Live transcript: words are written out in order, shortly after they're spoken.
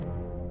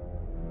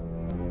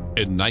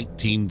In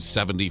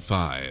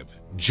 1975,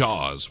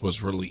 Jaws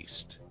was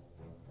released.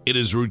 It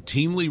is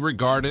routinely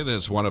regarded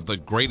as one of the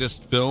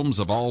greatest films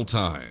of all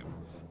time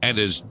and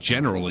is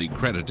generally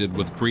credited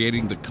with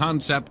creating the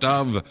concept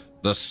of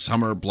the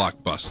summer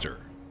blockbuster.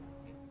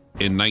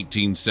 In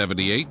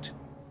 1978,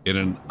 in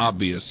an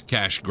obvious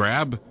cash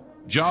grab,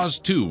 Jaws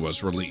 2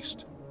 was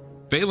released,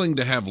 failing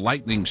to have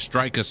lightning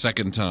strike a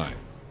second time,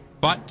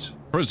 but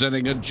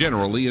presenting a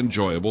generally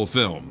enjoyable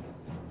film.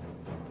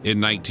 In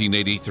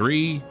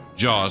 1983,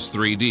 Jaws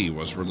 3D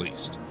was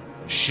released,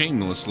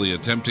 shamelessly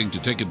attempting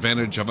to take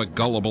advantage of a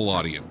gullible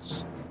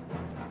audience.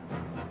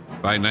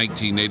 By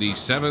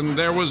 1987,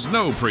 there was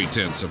no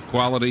pretense of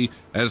quality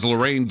as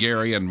Lorraine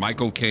Gary and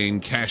Michael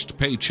Caine cashed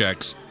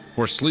paychecks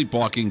for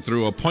sleepwalking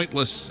through a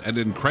pointless and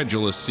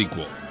incredulous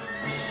sequel.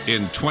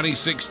 In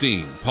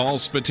 2016, Paul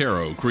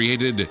Spatero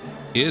created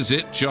Is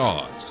It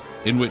Jaws?,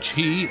 in which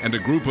he and a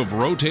group of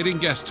rotating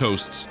guest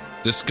hosts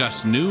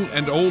discuss new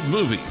and old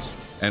movies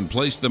and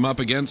place them up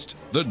against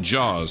the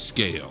Jaws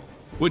scale,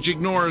 which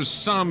ignores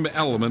some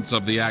elements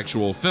of the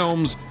actual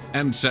films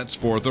and sets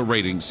forth a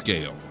rating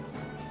scale.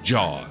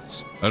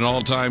 Jaws, an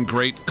all-time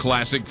great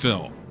classic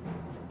film.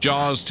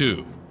 Jaws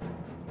 2,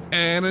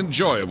 an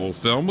enjoyable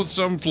film with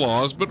some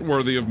flaws but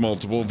worthy of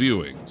multiple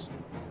viewings.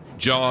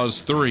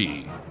 Jaws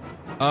 3,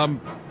 a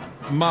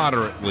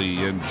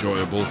moderately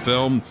enjoyable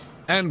film.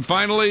 And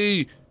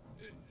finally,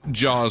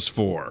 Jaws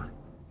 4,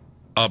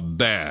 a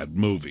bad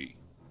movie.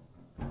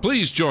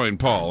 Please join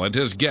Paul and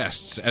his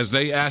guests as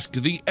they ask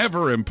the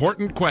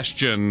ever-important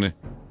question,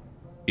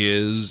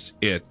 is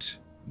it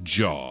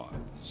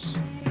Jaws?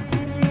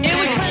 It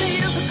was 20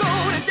 years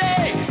ago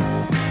today.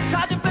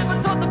 Sergeant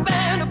Pepper taught the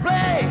band to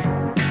play.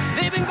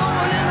 They've been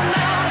going in and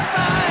out of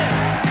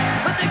style,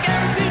 but they're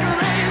guaranteed to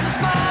raise a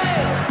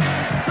smile.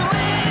 So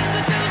may I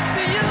introduce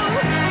to you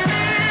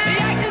the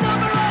acting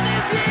number of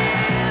this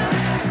year,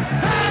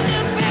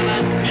 Sergeant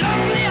Pepper's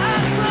Lonely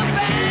Hearts Club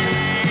Band.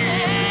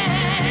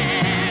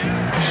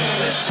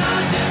 The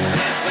Sergeant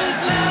Pepper's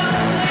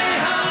Lonely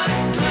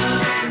Hearts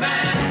Club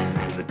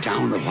Band. The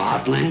town of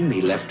Heartland,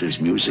 he left his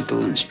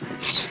musical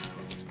instruments.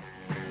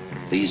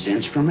 These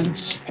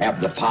instruments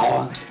have the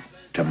power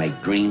to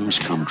make dreams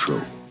come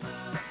true.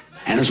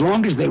 And as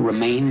long as they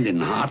remained in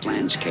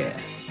Heartland's care,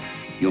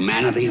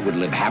 humanity would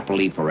live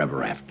happily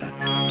forever after.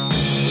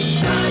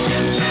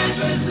 Sergeant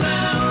Pepper's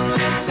Lonely,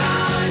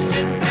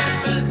 Sergeant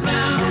Pepper's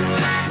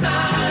Lonely,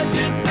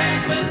 Sergeant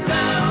Pepper's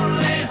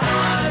Lonely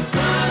Hearts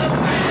Club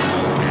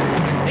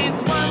Band.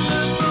 It's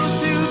wonderful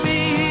to be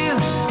here.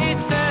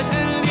 It's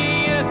certainly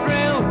a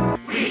thrill.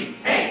 We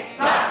hate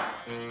love.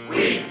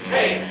 We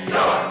hate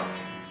your.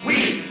 We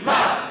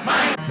love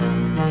mine.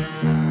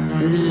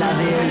 Love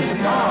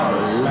is all,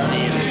 love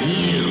is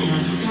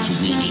you,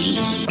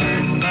 sweetie.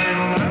 Bang,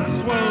 bang, that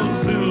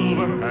swell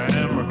silver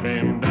hammer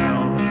came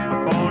down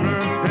upon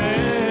her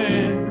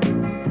head.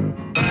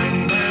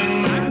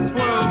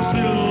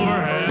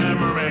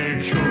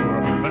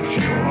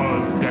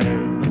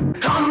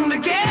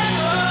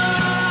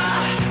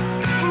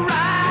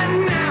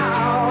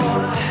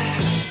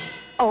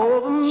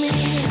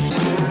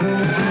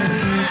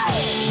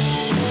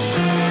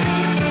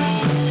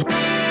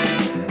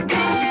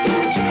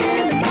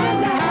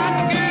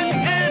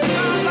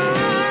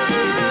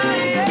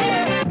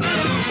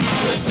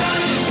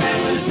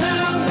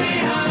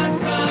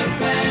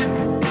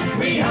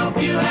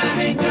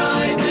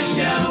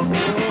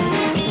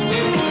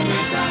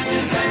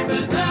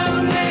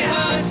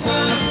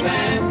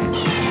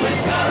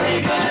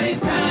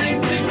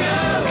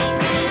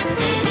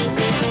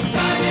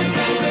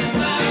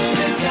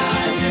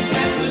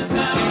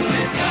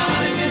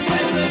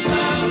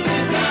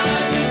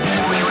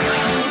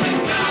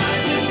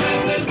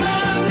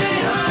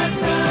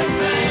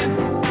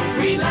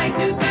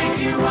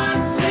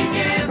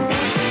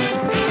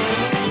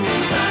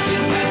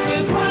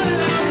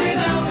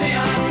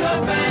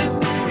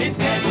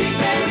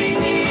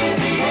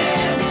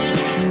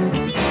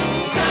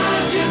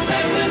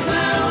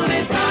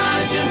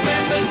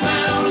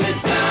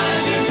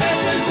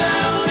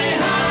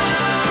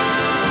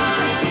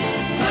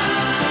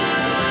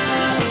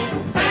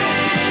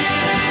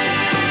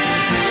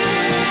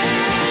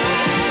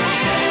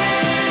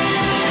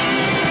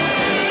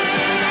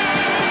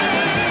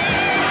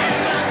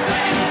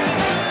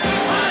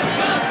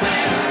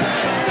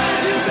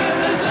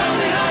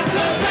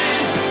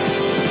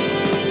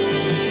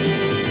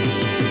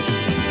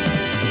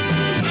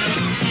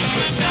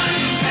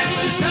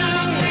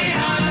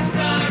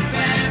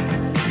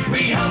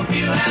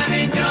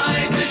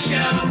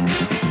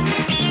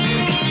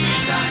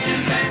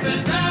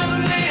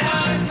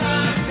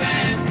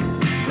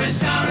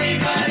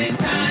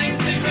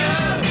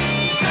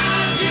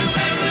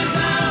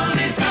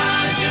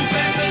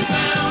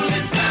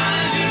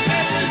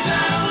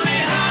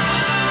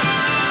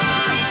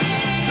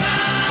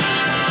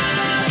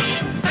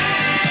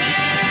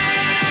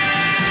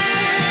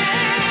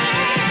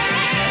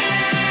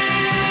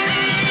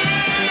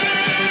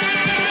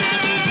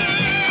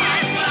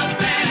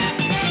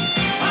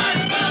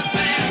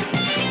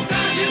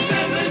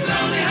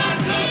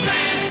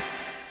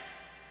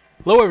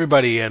 Hello,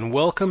 everybody, and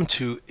welcome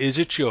to Is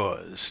It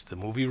Yours, the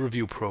movie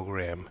review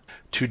program.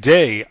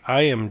 Today,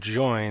 I am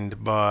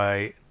joined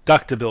by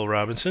Dr. Bill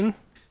Robinson.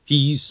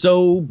 He's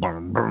so heavy.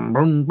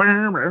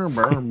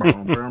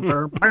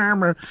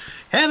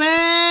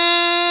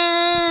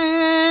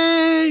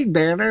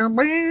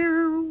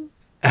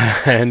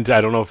 And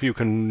I don't know if you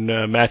can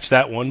match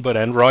that one,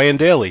 and Ryan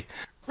Daly.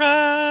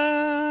 Ryan!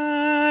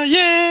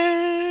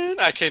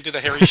 I can't do the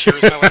Harry Shearer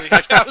melody.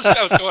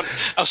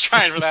 I was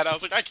trying for that. I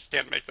was like, I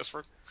can't make this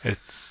work.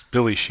 It's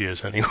Billy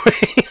Shears, anyway.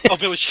 Oh,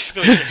 Billy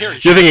Shearer. Harry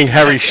You're Shearer. thinking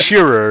Harry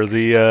Shearer,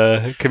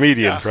 the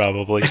comedian, Yeah.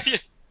 probably.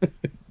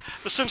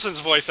 The Simpsons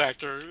voice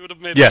actor. It would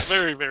have made Yes. this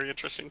very, very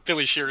interesting.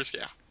 Billy Shears,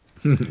 yeah.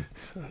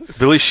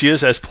 Billy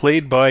Shears, as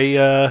played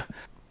by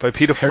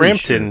Peter Harry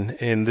Frampton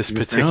in this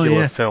Peter particular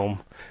Frampton, yeah. film.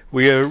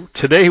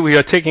 Today we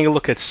are taking a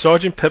look at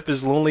Sgt.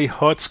 Pepper's Lonely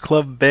Hearts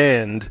Club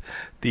Band,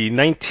 the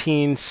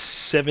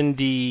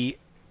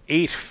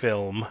 1978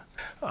 film,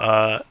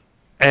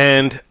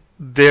 and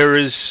there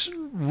is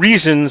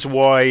reasons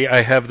why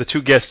I have the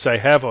two guests I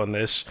have on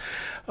this.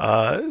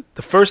 The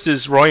first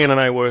is Ryan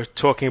and I were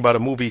talking about a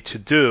movie to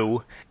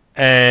do,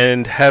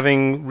 and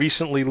having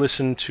recently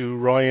listened to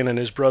Ryan and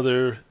his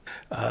brother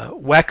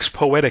wax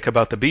poetic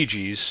about the Bee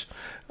Gees,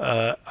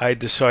 I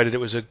decided it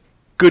was a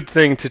good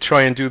thing to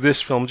try and do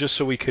this film just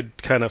so we could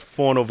kind of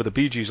fawn over the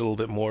Bee Gees a little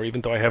bit more,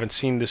 even though I haven't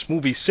seen this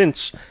movie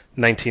since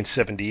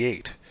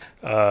 1978.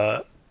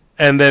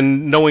 And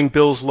then knowing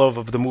Bill's love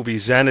of the movie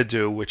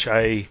Xanadu, which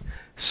I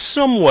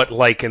somewhat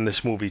liken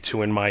this movie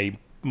to in my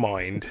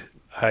mind,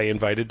 I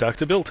invited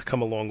Dr. Bill to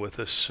come along with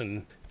us,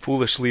 and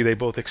foolishly they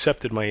both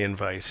accepted my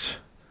invite.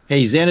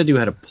 Hey, Xanadu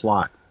had a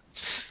plot.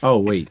 Oh,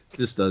 wait.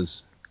 This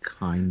does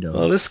kind of.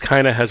 Well, this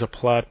kind of has a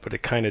plot, but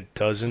it kind of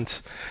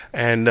doesn't.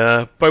 And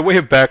by way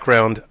of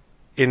background,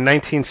 in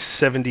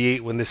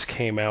 1978 when this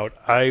came out,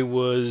 I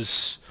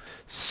was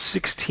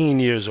 16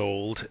 years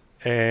old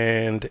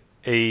and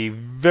a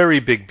very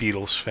big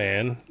Beatles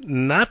fan,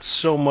 not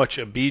so much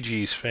a Bee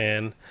Gees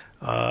fan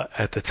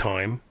at the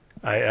time.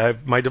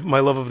 My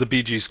love of the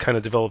Bee Gees kind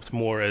of developed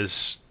more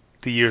as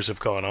the years have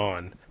gone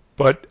on.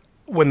 But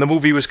when the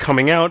movie was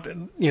coming out,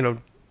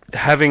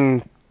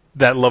 having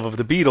that love of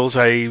the Beatles,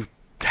 I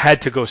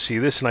had to go see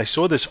this, and I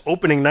saw this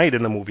opening night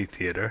in the movie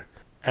theater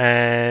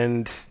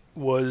and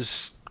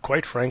was,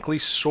 quite frankly,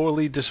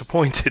 sorely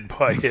disappointed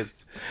by it.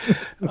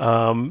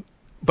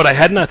 But I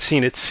had not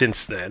seen it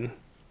since then.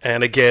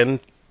 And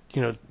again,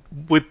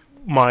 with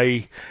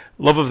my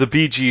love of the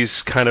Bee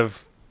Gees kind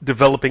of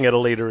developing at a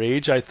later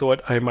age, I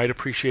thought I might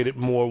appreciate it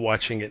more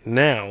watching it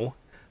now.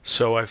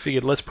 So I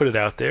figured let's put it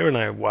out there, and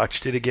I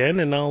watched it again,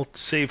 and I'll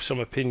save some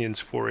opinions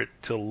for it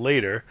till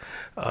later,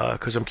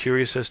 because I'm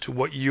curious as to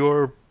what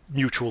your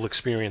mutual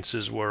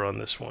experiences were on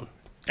this one.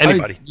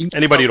 Anybody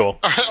at all.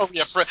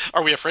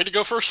 Are we afraid to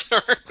go first?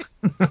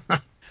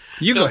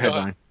 You No, go ahead,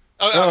 go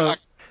Ryan.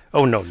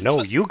 Oh,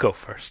 no, you go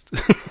first.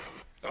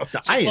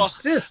 I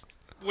insist.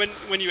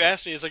 When you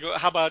asked me, it's like,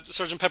 how about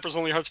Sgt. Pepper's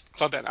Lonely Hearts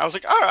Club Band? I was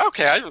like, oh,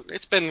 okay,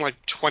 it's been like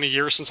 20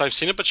 years since I've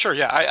seen it, but sure,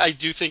 yeah, I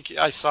do think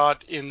I saw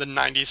it in the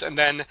 90s, and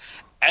then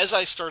as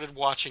I started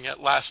watching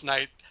it last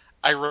night,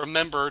 I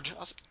remembered, I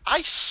was like,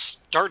 I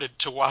started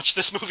to watch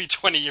this movie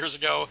 20 years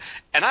ago,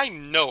 and I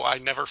know I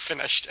never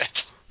finished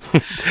it.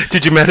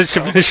 Did you manage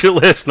to finish it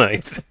last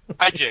night?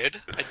 I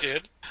did.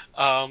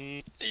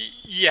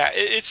 Yeah,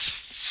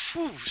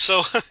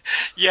 so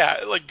yeah,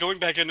 like going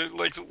back and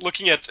like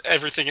looking at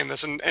everything in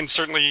this, and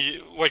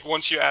certainly like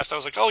once you asked, I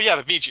was like, oh yeah,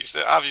 the Bee Gees.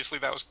 Obviously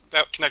that was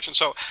that connection.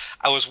 So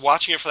I was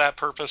watching it for that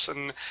purpose,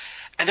 and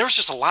there was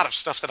just a lot of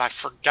stuff that I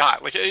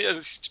forgot, like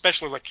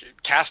especially like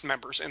cast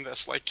members in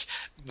this. Like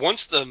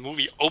once the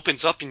movie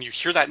opens up and you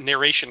hear that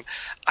narration,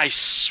 I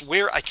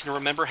swear I can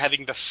remember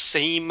having the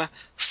same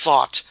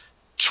thought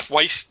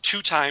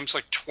two times,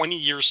 like 20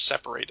 years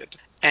separated,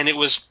 and it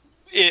was.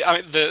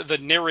 The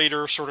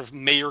narrator, sort of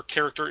mayor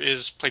character,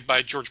 is played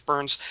by George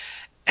Burns,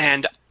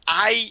 and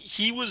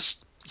he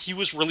was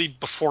really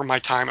before my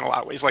time in a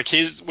lot of ways. Like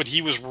when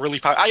he was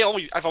really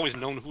I've always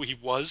known who he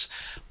was,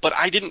 but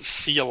I didn't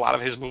see a lot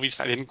of his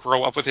movies. I didn't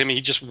grow up with him. He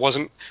just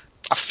wasn't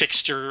a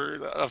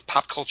fixture of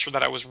pop culture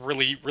that I was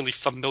really, really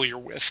familiar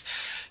with.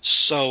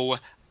 So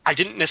I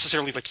didn't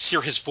necessarily like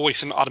hear his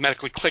voice and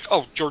automatically click,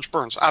 oh, George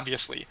Burns,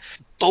 obviously.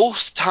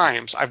 Both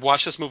times I've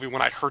watched this movie,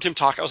 when I heard him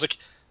talk, I was like,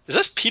 is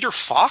this Peter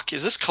Falk?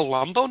 Is this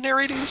Columbo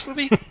narrating this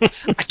movie?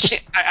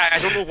 I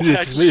don't know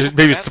why.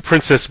 Maybe it's the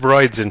Princess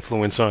Bride's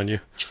influence on you.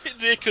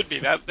 It could be.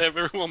 That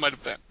very well might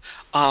have been.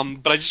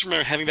 But I just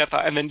remember having that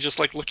thought, and then just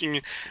like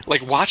watching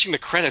the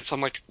credits, I'm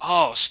like,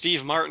 oh,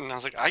 Steve Martin. I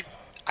was like, I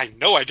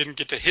know I didn't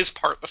get to his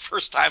part the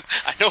first time.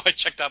 I know I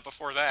checked out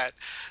before that.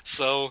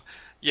 So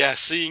yeah,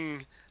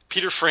 seeing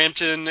Peter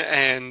Frampton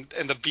and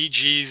the Bee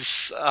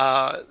Gees,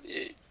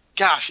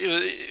 gosh,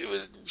 it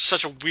was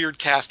such a weird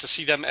cast to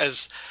see them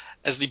as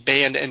the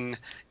band, and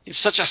it's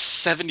such a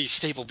 70s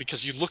staple,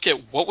 because you look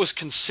at what was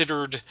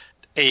considered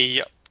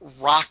a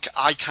rock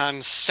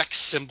icon sex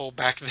symbol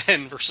back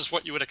then versus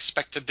what you would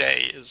expect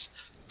today is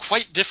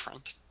quite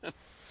different.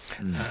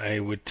 I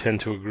would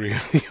tend to agree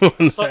with you on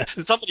that.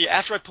 Somebody,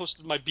 after I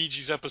posted my Bee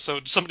Gees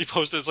episode, somebody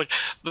posted, it's like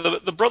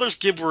the brothers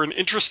Gibb were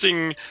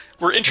interesting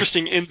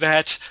in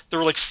that there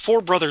were like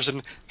 4 brothers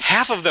and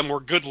half of them were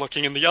good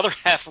looking and the other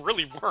half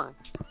really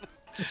weren't.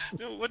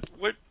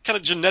 What kind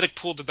of genetic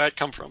pool did that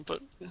come from?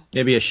 But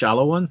Maybe a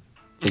shallow one.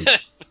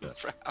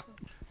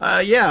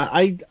 Yeah,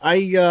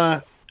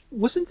 I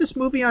wasn't this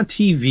movie on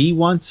TV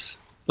once,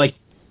 like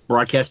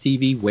broadcast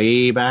TV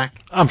way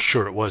back? I'm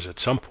sure it was at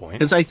some point.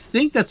 Because I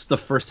think that's the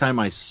first time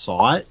I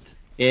saw it.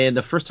 And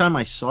the first time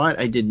I saw it,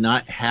 I did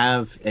not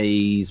have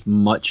as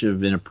much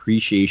of an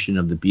appreciation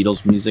of the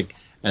Beatles music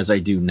as I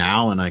do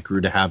now, and I grew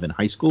to have in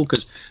high school.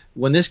 Because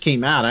when this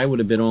came out, I would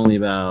have been only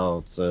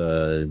about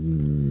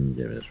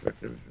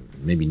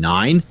maybe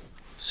 9.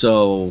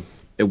 So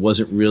it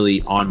wasn't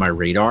really on my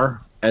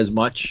radar as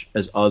much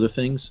as other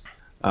things.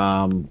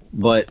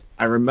 But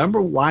I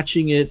remember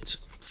watching it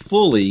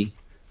fully,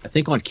 I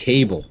think on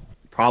cable,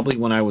 probably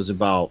when I was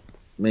about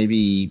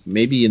maybe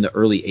in the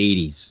early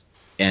 80s.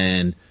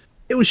 And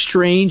it was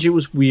strange, it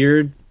was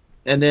weird.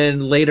 And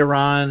then later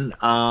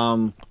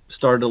on,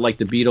 started to like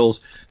the Beatles,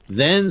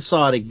 then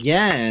saw it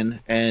again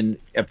and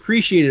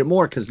appreciated it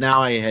more because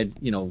now I had,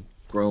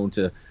 grown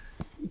to,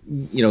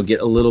 get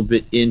a little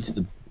bit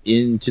into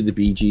the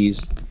Bee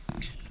Gees.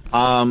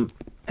 And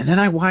then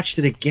I watched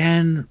it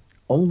again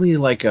only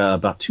like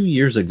about 2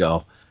 years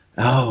ago.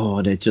 Oh,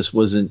 and it just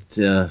wasn't,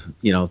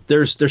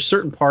 there's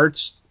certain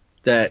parts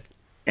that,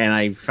 and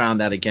I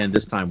found that again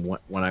this time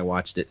when I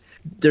watched it.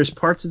 There's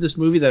parts of this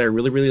movie that I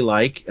really, really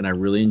like and I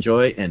really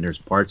enjoy, and there's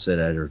parts that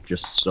are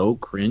just so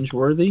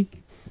cringeworthy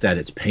that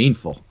it's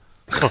painful.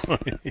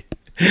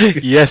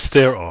 Yes,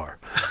 there are.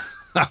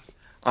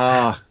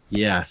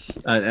 Yes.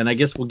 And I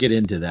guess we'll get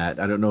into that.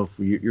 I don't know if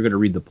you're going to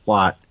read the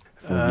plot.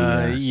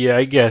 Yeah,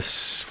 I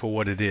guess for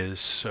what it is.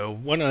 So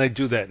why don't I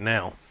do that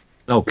now?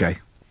 Okay.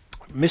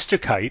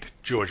 Mr. Kite,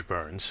 George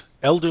Burns,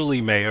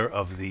 elderly mayor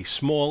of the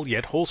small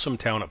yet wholesome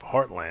town of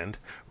Heartland,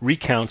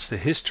 recounts the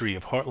history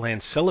of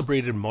Heartland's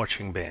celebrated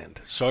marching band,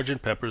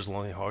 Sgt. Pepper's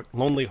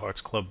Lonely Hearts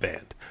Club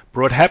Band,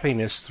 brought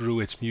happiness through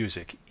its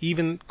music,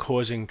 even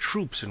causing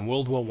troops in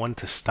World War I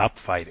to stop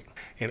fighting.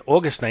 In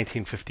August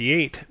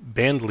 1958,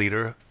 band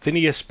leader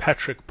Phineas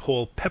Patrick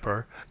Paul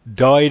Pepper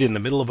died in the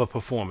middle of a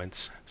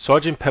performance.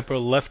 Sgt. Pepper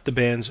left the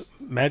band's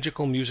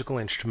magical musical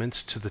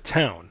instruments to the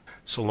town.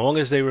 So long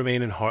as they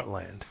remain in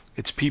Heartland,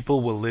 its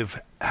people will live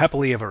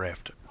happily ever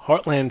after.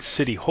 Heartland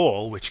City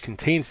Hall, which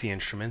contains the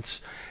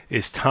instruments,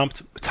 is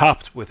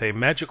topped with a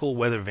magical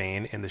weather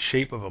vane in the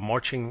shape of a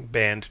marching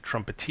band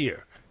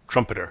trumpeter.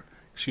 The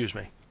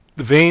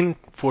vane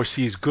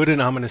foresees good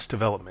and ominous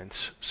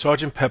developments.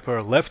 Sgt.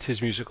 Pepper left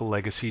his musical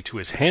legacy to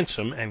his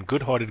handsome and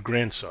good-hearted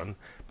grandson,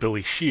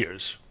 Billy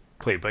Shears,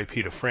 played by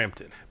Peter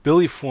Frampton.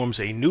 Billy forms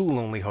a new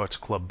Lonely Hearts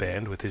Club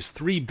Band with his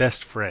 3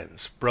 best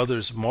friends,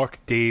 brothers Mark,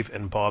 Dave,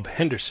 and Bob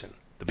Henderson,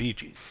 the Bee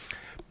Gees.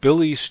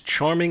 Billy's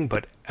charming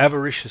but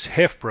avaricious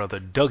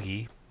half-brother,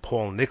 Dougie,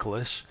 Paul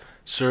Nicholas,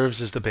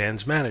 serves as the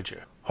band's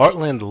manager.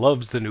 Heartland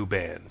loves the new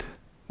band,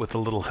 with a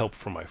little help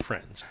from my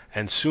friends.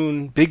 And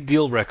soon, Big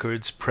Deal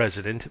Records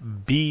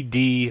president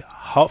B.D.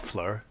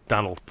 Hoffler,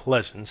 Donald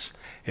Pleasance,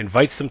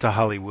 invites them to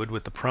Hollywood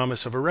with the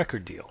promise of a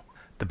record deal.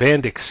 The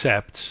band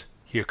accepts.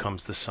 Here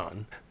Comes the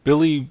Sun.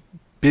 Billy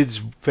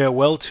bids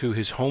farewell to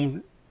his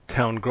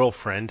hometown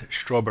girlfriend,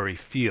 Strawberry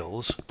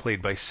Fields,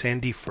 played by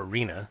Sandy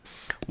Farina.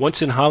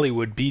 Once in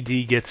Hollywood,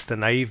 BD gets the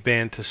naive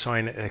band to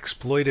sign an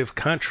exploitive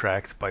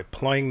contract by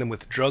plying them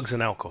with drugs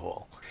and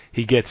alcohol.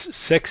 He gets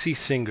sexy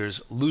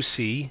singers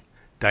Lucy,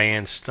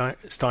 Diane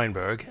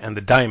Steinberg, and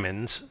the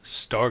Diamonds,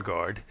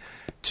 Stargard,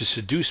 to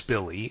seduce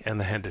Billy and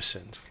the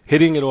Hendersons.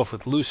 Hitting it off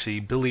with Lucy,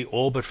 Billy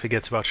all but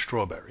forgets about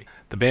Strawberry.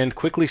 The band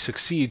quickly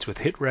succeeds with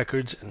hit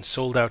records and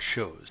sold-out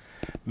shows.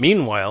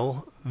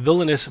 Meanwhile,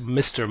 villainous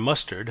Mr.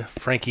 Mustard,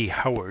 Frankie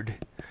Howard,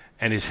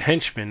 and his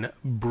henchman,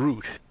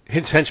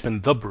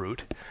 the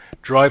Brute,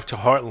 drive to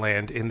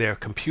Heartland in their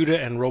computer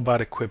and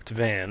robot-equipped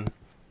van.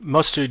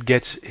 Mustard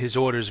gets his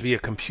orders via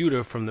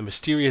computer from the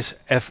mysterious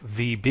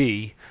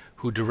FVB,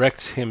 who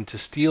directs him to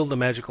steal the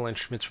magical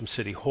instruments from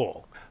City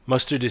Hall.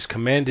 Mustard is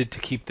commanded to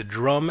keep the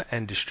drum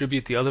and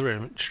distribute the other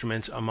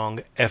instruments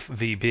among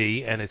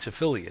FVB and its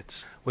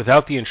affiliates.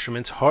 Without the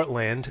instruments,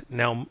 Heartland,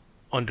 now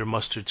under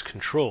Mustard's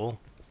control,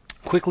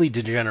 quickly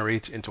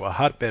degenerates into a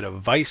hotbed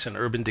of vice and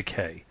urban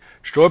decay.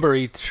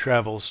 Strawberry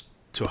travels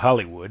to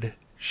Hollywood,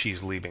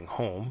 she's leaving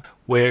home,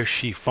 where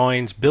she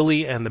finds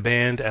Billy and the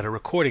band at a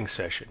recording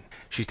session.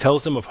 She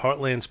tells them of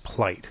Heartland's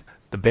plight.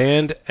 The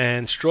band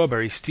and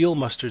Strawberry steal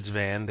Mustard's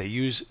van. They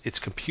use its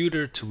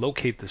computer to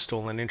locate the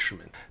stolen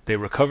instrument. They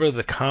recover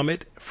the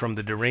comet from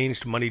the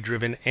deranged,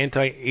 money-driven,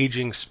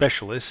 anti-aging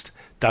specialist,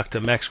 Dr.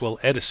 Maxwell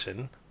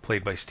Edison,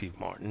 played by Steve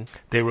Martin.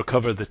 They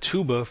recover the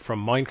tuba from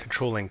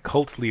mind-controlling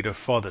cult leader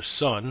Father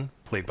Son,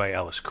 played by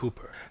Alice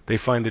Cooper. They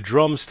find the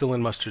drum still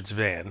in Mustard's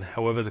van.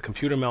 However, the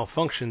computer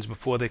malfunctions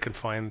before they can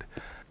find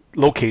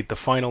locate the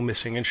final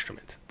missing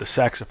instrument, the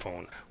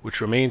saxophone,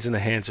 which remains in the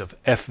hands of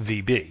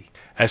FVB.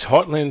 As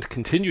Heartland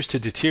continues to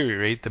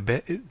deteriorate,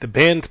 the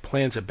band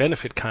plans a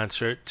benefit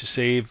concert to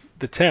save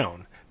the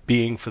town,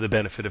 being for the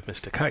benefit of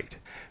Mr. Kite.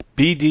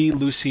 BD,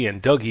 Lucy,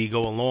 and Dougie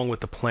go along with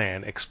the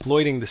plan,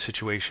 exploiting the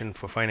situation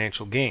for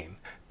financial gain.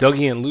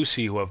 Dougie and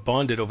Lucy, who have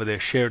bonded over their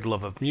shared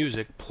love of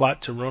music,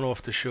 plot to run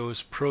off the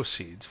show's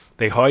proceeds.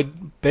 They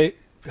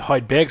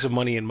hide bags of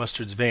money in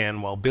Mustard's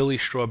van while Billy,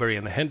 Strawberry,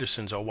 and the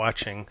Hendersons are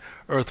watching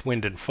Earth,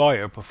 Wind, and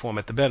Fire perform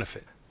at the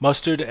benefit.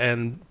 Mustard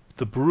and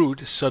the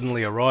Brute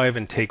suddenly arrive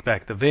and take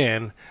back the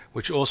van,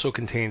 which also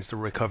contains the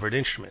recovered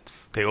instrument.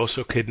 They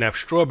also kidnap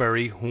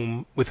Strawberry,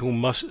 with whom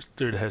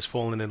Mustard has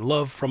fallen in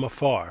love from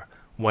afar,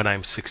 When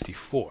I'm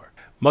 64.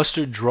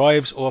 Mustard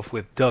drives off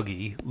with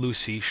Dougie,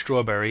 Lucy,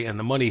 Strawberry, and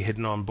the money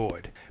hidden on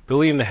board.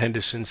 Billy and the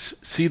Hendersons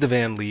see the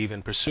van leave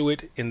and pursue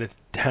it in the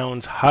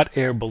town's hot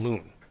air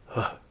balloon.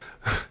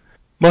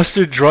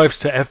 Mustard drives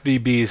to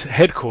FVB's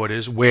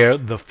headquarters, where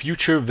the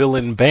future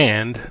villain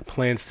band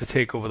plans to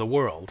take over the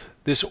world.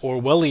 This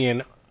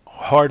Orwellian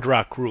hard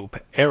rock group,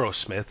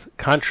 Aerosmith,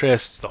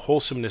 contrasts the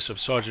wholesomeness of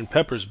Sgt.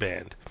 Pepper's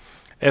band.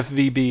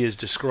 FVB is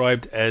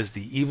described as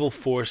the evil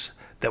force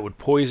that would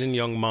poison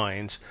young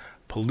minds,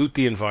 pollute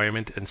the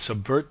environment, and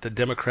subvert the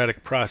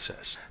democratic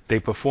process. They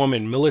perform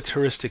in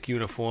militaristic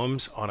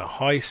uniforms on a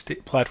high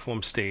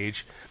platform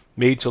stage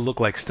made to look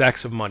like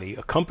stacks of money,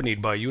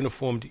 accompanied by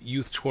uniformed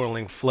youth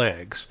twirling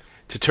flags.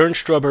 To turn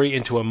Strawberry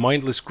into a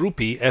mindless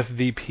groupie,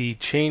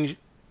 FVP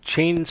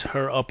chains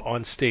her up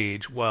on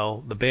stage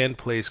while the band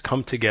plays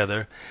Come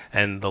Together,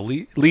 and the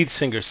lead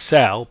singer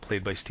Sal,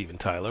 played by Steven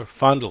Tyler,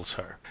 fondles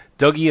her.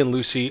 Dougie and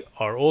Lucy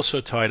are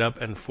also tied up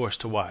and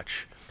forced to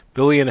watch.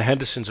 Billy and the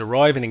Hendersons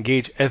arrive and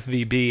engage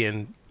FVB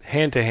in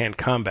hand-to-hand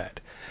combat.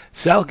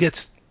 Sal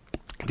gets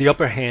the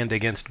upper hand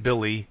against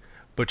Billy,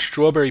 but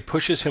Strawberry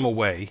pushes him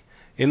away.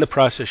 In the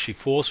process, she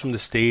falls from the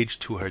stage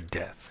to her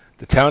death.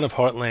 The town of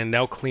Heartland,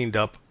 now cleaned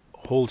up,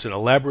 holds an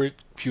elaborate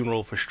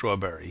funeral for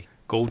Strawberry.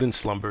 Golden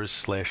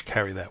slumbers /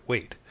 carry that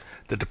weight.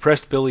 The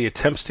depressed Billy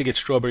attempts to get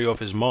Strawberry off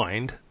his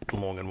mind, the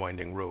long and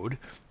winding road.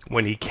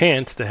 When he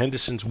can't, the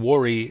Hendersons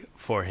worry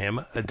for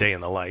him, a day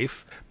in the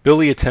life.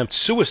 Billy attempts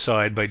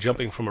suicide by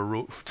jumping from a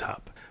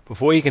rooftop.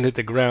 Before he can hit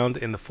the ground,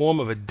 in the form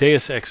of a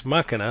deus ex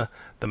machina,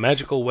 the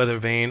magical weather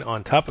vane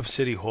on top of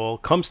City Hall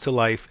comes to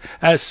life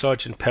as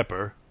Sgt.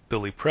 Pepper,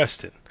 Billy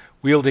Preston.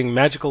 Wielding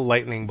magical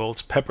lightning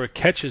bolts, Pepper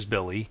catches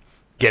Billy.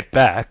 Get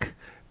back!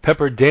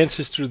 Pepper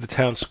dances through the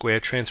town square,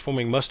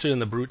 transforming Mustard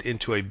and the Brute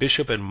into a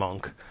bishop and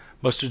monk.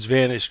 Mustard's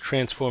van is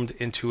transformed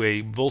into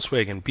a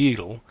Volkswagen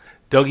Beetle.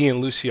 Dougie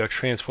and Lucy are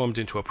transformed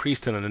into a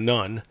priest and a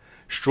nun.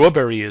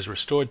 Strawberry is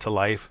restored to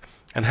life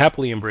and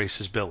happily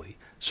embraces Billy.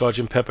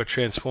 Sgt. Pepper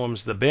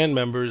transforms the band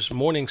members'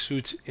 mourning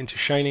suits into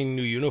shining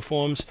new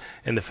uniforms.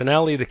 In the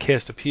finale, the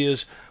cast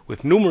appears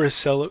with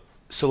numerous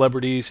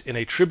celebrities in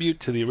a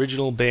tribute to the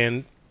original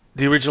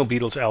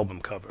Beatles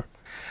album cover.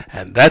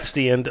 And that's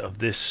the end of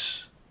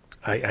this.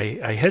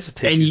 I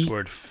hesitate to use the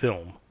word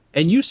film.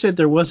 And you said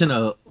there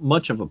wasn't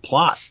much of a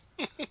plot.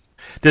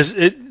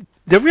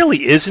 There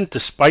really isn't,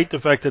 despite the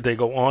fact that they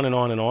go on and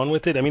on and on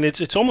with it. I mean,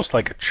 it's almost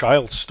like a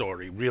child's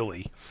story,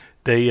 really.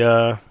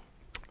 None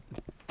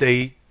of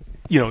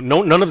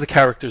the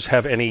characters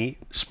have any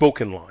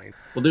spoken line.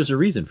 Well, there's a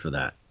reason for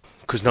that.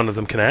 Because none of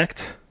them can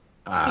act?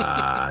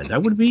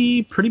 That would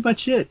be pretty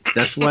much it.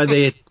 That's why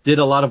they did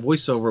a lot of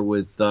voiceover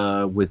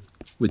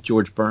with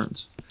George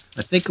Burns.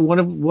 I think one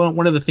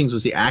of the things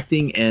was the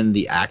acting and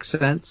the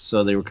accents.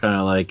 So they were kind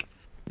of like,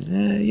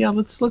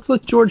 let's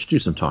let George do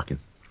some talking.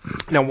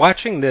 Now,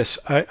 watching this,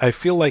 I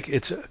feel like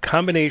it's a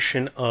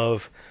combination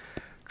of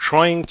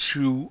trying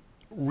to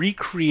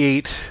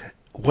recreate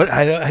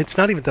it's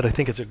not even that I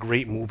think it's a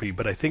great movie,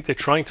 but I think they're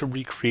trying to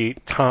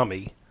recreate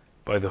Tommy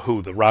by The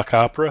Who, the rock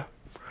opera,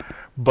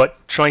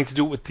 but trying to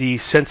do it with the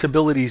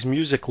sensibilities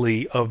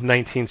musically of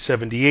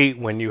 1978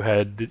 when you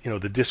had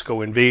the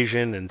disco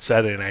invasion and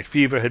Saturday Night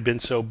Fever had been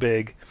so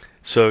big.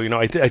 So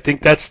I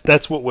think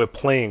that's what we're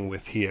playing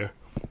with here.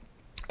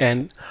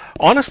 And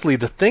honestly,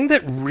 the thing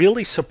that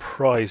really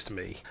surprised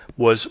me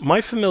was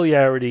my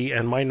familiarity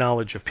and my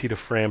knowledge of Peter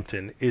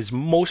Frampton is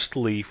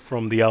mostly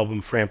from the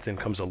album Frampton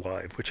Comes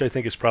Alive, which I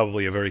think is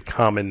probably a very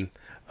common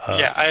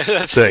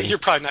thing. You're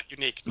probably not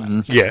unique.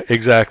 Mm-hmm. Yeah,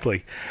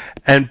 exactly.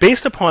 And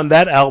based upon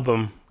that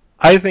album,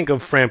 I think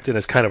of Frampton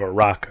as kind of a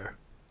rocker.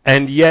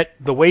 And yet,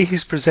 the way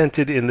he's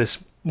presented in this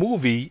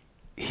movie,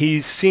 he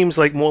seems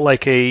like more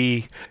like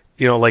a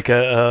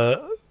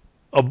guy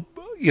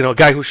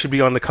who should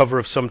be on the cover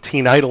of some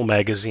teen idol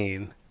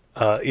magazine.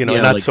 Not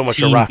like so much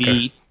Teen a rocker.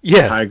 Beat,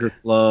 Yeah. Tiger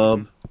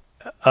Club.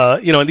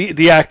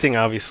 The acting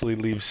obviously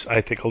leaves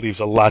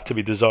a lot to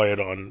be desired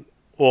on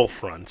all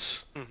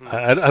fronts.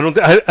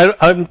 Mm-hmm.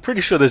 I'm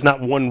pretty sure there's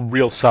not one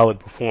real solid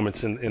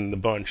performance in the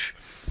bunch.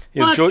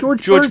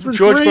 George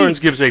Burns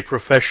gives a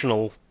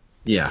professional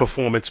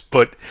performance,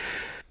 but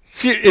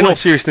in all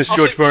seriousness,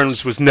 George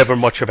Burns was never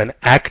much of an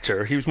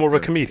actor. He was more of a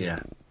comedian.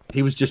 Yeah,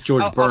 he was just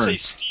George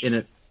Burns in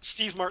it.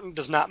 Steve Martin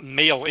does not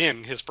mail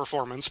in his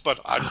performance, but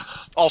I'm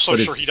also But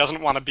sure it's- he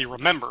doesn't want to be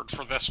remembered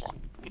for this one.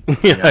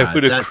 Yeah, I Yeah,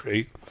 would that-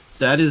 agree.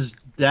 That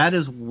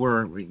is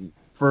where,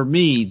 for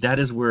me, that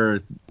is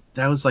where,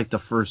 that was like the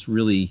first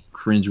really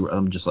cringe where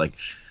I'm just like,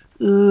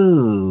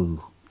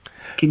 ooh,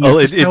 can you Oh,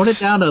 just tone it it's-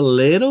 down a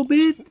little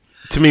bit?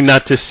 To me,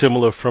 not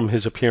dissimilar from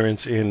his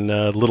appearance in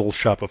Little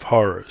Shop of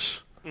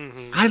Horrors.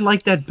 I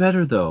like that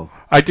better though.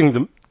 I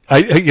think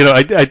I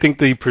think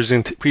the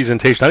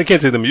presentation. I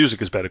can't say the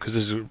music is better because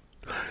there's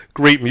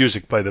great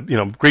music by the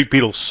great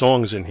Beatles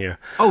songs in here.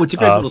 Oh, it's a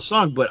great little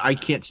song, but I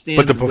can't stand.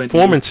 But the when-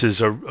 performances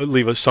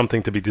leave us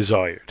something to be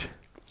desired.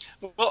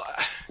 Well,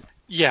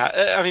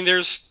 yeah, I mean,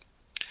 there's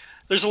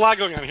a lot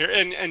going on here,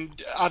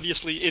 and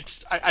obviously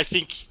I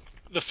think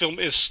the film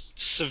is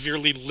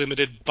severely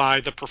limited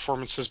by the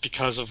performances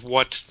because of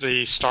what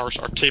the stars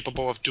are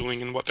capable of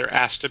doing and what they're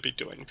asked to be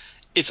doing.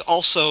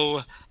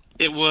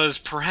 It was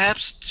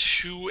perhaps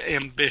too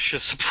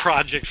ambitious a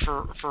project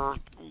for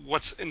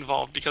what's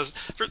involved, because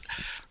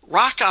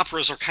rock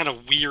operas are kind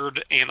of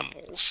weird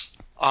animals.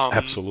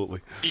 Absolutely.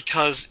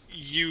 Because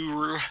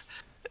you're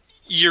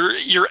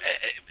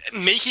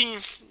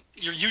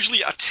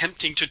usually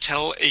attempting to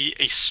tell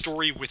a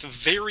story with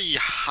very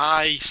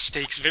high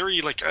stakes,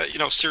 very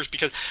serious,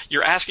 because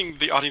you're asking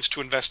the audience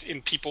to invest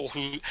in people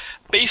who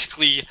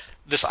basically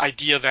this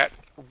idea that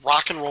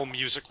rock and roll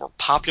music or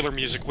popular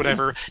music,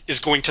 whatever, is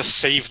going to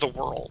save the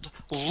world,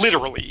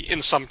 literally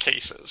in some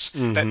cases.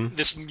 That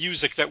this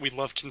music that we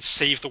love can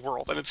save the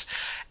world,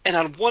 and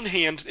on one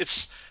hand,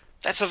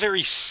 that's a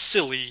very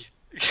silly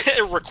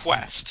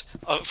request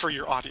for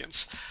your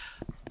audience.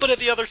 But at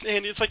the other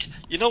hand, it's like,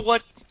 you know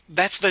what?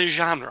 That's the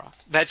genre.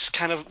 That's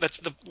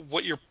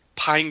what you're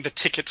buying the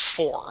ticket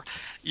for.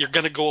 You're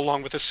going to go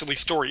along with a silly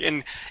story.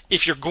 And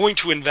if you're going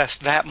to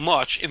invest that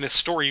much in this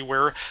story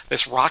where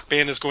this rock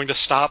band is going to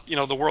stop,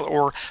 the world,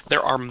 or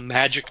there are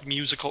magic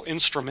musical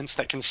instruments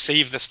that can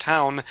save this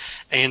town,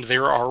 and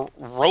there are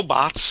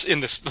robots in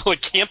this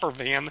camper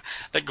van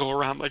that go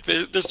around,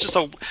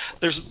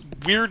 there's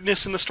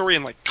weirdness in the story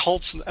and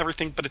cults and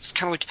everything, but it's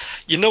kind of like,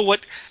 you know what?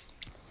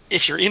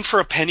 If you're in for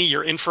a penny,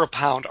 you're in for a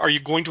pound. Are you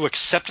going to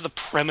accept the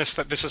premise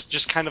that this is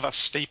just kind of a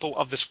staple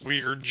of this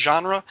weird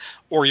genre,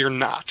 or you're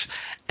not?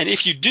 And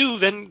if you do,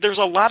 then there's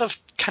a lot of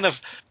kind of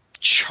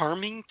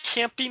charming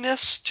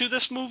campiness to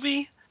this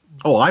movie.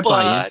 Oh, I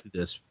buy into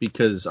this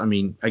because, I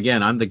mean,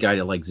 again, I'm the guy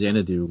that likes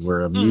Xanadu,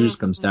 where a muse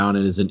comes down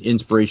and is an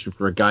inspiration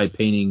for a guy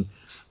painting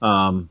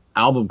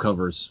album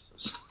covers,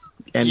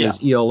 and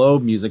there's ELO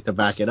music to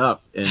back it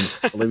up, and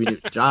Olivia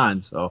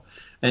Newton-John. So,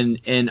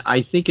 and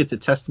I think it's a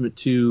testament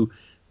to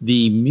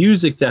the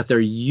music that they're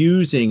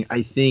using.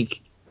 I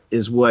think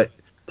is what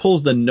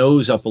pulls the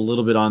nose up a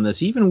little bit on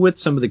this. Even with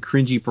some of the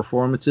cringy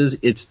performances,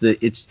 it's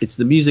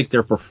the music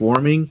they're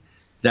performing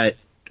that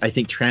I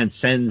think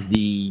transcends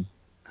the,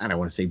 I don't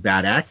want to say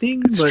bad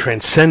acting, It's but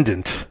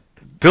transcendent.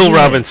 Bill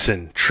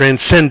Robinson,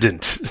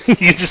 transcendent. You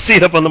can just see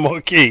it up on the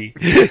marquee.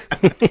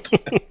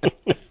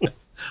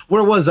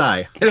 where was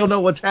I? I don't know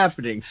what's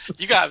happening.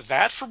 You got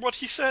that from what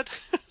he said?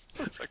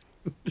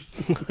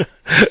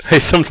 Hey,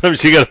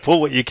 sometimes you got to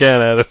pull what you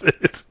can out of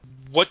it.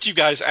 What do you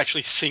guys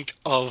actually think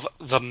of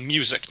the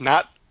music?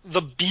 Not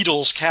the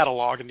Beatles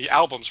catalog and the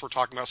albums we're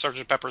talking about,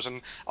 Sgt. Pepper's,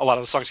 and a lot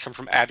of the songs come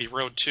from Abbey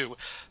Road too.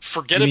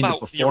 Forget You mean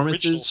about the the original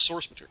performances?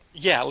 source material.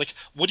 Yeah,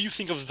 what do you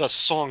think of the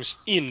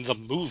songs in the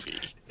movie?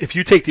 If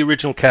you take the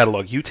original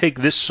catalog, you take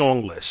this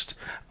song list,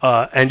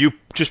 and you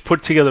just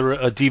put together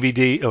a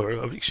DVD,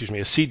 or excuse me,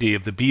 a CD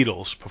of the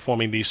Beatles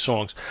performing these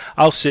songs,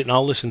 I'll sit and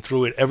I'll listen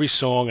through it, every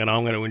song, and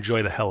I'm going to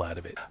enjoy the hell out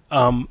of it.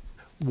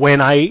 When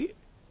I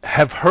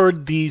have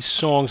heard these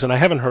songs, and I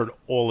haven't heard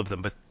all of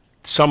them, but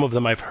some of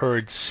them I've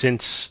heard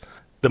since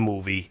the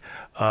movie.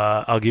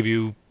 I'll give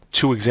you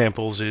two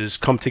examples: is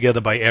 "Come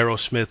Together" by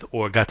Aerosmith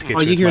or "Got to Get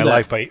You you Into hear My that.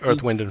 Life" by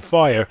Earth, Wind and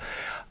Fire.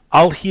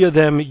 I'll hear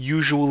them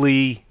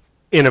usually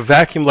in a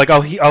vacuum. Like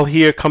I'll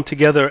hear "Come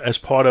Together" as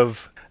part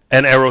of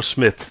an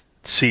Aerosmith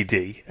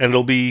CD, and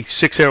it'll be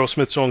 6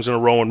 Aerosmith songs in a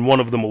row, and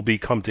one of them will be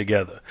 "Come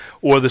Together."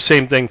 Or the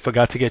same thing for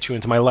 "Got to Get You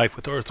Into My Life"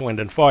 with Earth,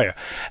 Wind and Fire.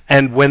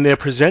 And when they're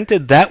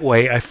presented that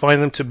way, I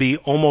find them to be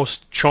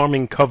almost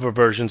charming cover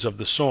versions of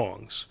the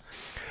songs.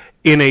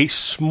 In a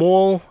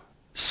small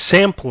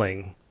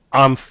sampling,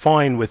 I'm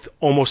fine with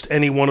almost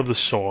any one of the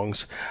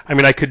songs. I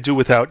mean, I could do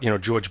without,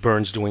 George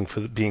Burns being for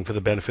the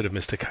benefit of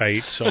Mr.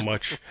 Kite so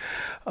much.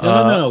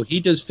 No.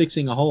 He does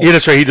Fixing a Hole. Yeah,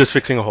 that's right. He does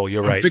 "Fixing a Hole."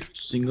 You're right.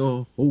 Fixing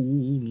a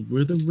hole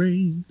where the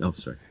rain. Oh,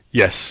 sorry.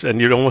 Yes,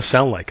 and you'd almost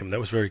sound like him. That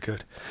was very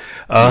good.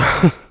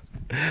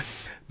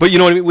 But you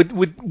know what I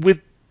mean? With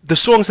the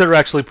songs that are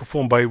actually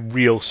performed by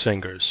real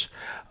singers,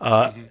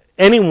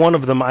 any one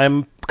of them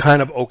I'm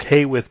kind of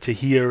okay with to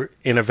hear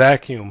in a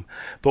vacuum.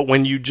 But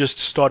when you just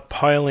start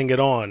piling it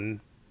on,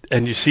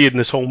 and you see it in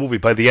this whole movie,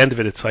 by the end of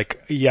it, it's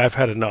like, yeah, I've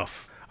had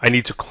enough. I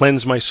need to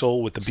cleanse my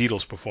soul with the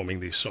Beatles performing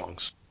these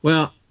songs.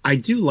 Well, I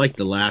do like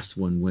the last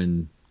one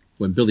when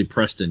Billy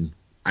Preston.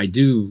 I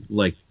do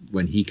like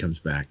when he comes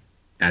back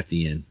at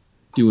the end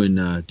doing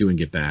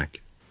Get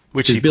Back.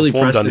 Which Because he Billy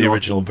performed on Preston the also-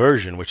 original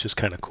version, which is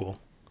kind of cool.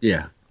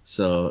 Yeah,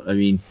 So, I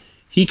mean,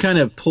 he kind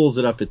of pulls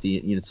it up at the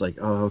end. It's like,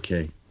 oh,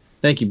 okay.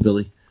 Thank you,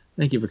 Billy.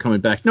 Thank you for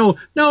coming back. No,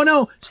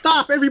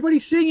 stop!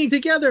 Everybody's singing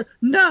together.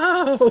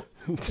 No.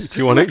 Do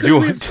you want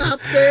to stop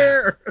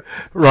there?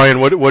 Ryan,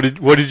 what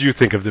did you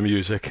think of the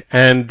music?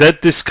 And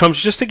that this comes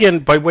just again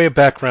by way of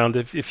background.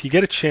 If you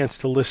get a chance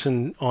to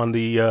listen on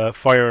the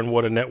Fire and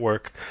Water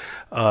Network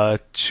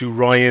to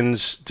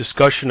Ryan's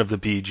discussion of the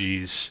Bee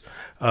Gees,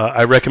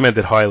 I recommend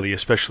it highly,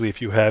 especially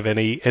if you have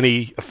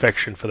any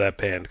affection for that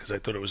band, because I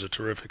thought it was a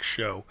terrific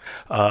show.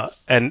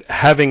 And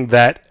having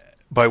that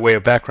by way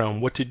of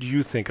background, what did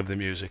you think of the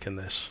music in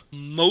this?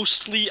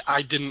 Mostly,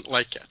 I didn't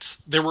like it.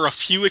 There were a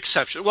few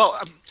exceptions.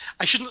 Well,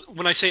 I shouldn't.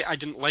 When I say I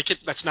didn't like it,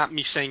 that's not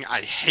me saying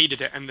I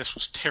hated it and this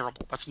was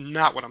terrible. That's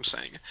not what I'm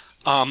saying.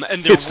 And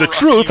there it's were the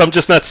truth. I'm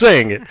just not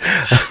saying it.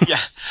 Yeah,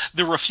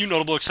 there were a few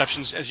notable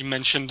exceptions, as you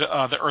mentioned,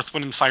 the Earth,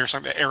 Wind, and Fire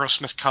song, the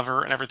Aerosmith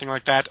cover, and everything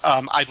like that.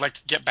 I'd like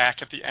to get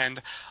back at the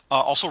end.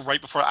 Also, right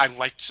before, I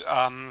liked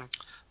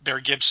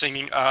Barry Gibb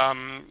singing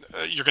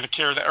 "You're Gonna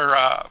Carry That," or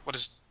what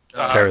is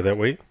Carry That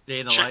Weight?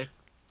 Day in the Life?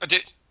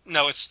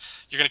 No, it's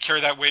 "You're Gonna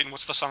Carry That Weight," and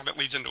what's the song that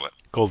leads into it?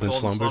 Golden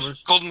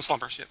Slumbers. Golden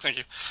Slumbers, yeah, thank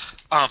you.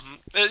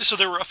 So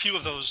there were a few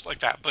of those like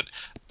that, but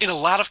in a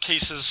lot of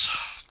cases,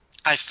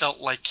 I felt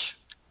like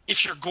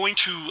if you're going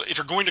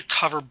to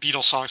cover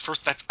Beatles songs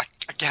first,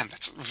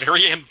 that's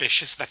very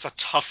ambitious. That's a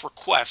tough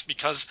request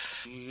because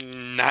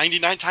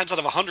 99 times out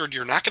of 100,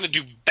 you're not going to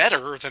do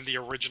better than the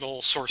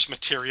original source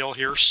material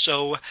here.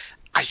 So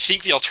I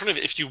think the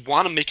alternative, if you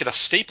want to make it a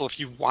staple, if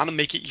you want to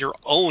make it your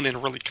own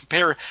and really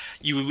compare,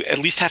 you at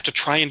least have to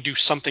try and do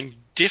something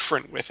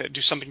different with it,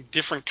 do something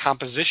different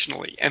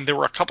compositionally. And there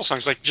were a couple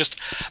songs, like just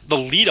the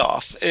lead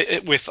off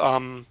with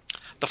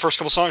the first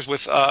couple songs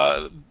with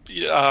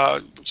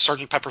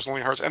Sgt. Pepper's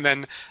Lonely Hearts and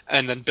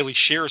then Billy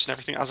Shears and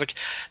everything. I was like,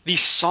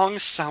 these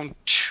songs sound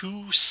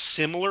too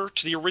similar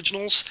to the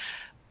originals,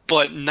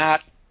 but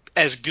not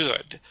as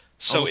good.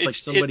 So almost like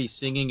somebody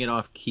singing it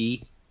off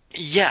key.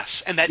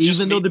 Yes, and that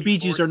even though the Bee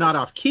Gees are not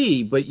off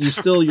key, but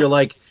you're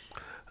like,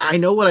 I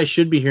know what I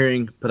should be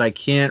hearing, but I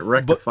can't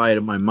rectify it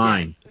in my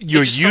mind.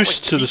 You're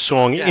used to the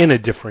song in a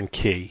different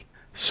key,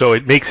 so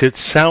it makes it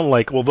sound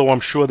like, although I'm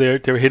sure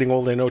they're hitting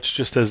all their notes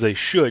just as they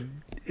should,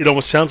 it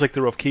almost sounds like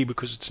they're off key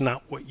because it's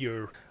not what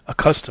you're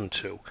accustomed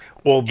to,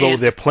 although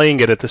they're playing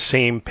it at the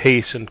same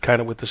pace and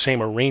kind of with the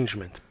same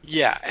arrangement.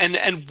 Yeah,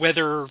 and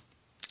whether,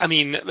 I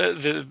mean,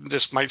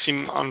 this might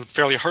seem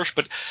unfairly harsh,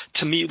 but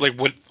to me, like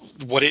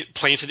what it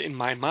planted in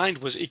my mind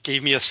was it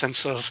gave me a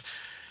sense of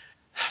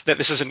that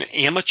this is an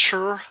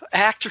amateur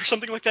act or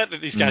something like that.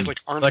 That these guys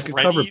aren't like a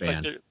ready. cover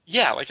band.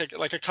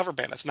 Like a cover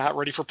band that's not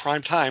ready for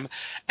prime time,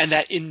 and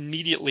that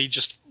immediately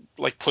just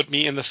put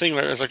me in the thing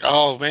where it's like,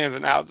 oh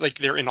man, now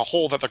they're in a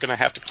hole that they're gonna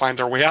have to climb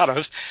their way out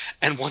of.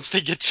 And once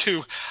they get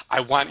to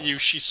 "I Want You,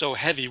 She's So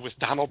Heavy" with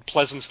Donald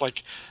Pleasance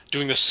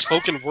doing the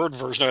spoken word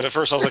version of it, at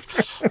first I was like,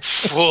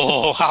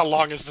 whoa, how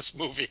long is this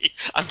movie?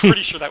 I'm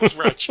pretty sure that was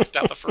where I checked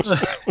out the first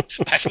time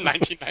back in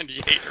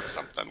 1998 or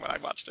something when I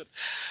watched it.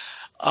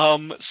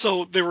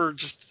 So there were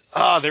just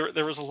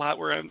there was a lot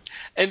where and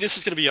this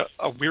is going to be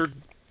a weird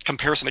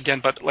comparison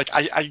again, but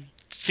I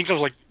think of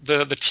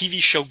the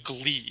TV show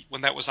Glee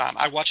when that was on.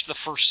 I watched the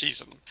first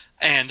season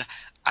and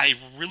I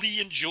really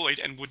enjoyed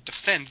and would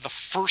defend the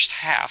first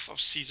half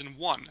of season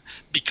 1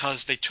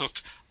 because they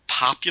took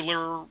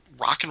popular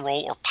rock and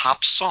roll or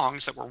pop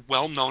songs that were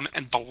well known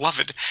and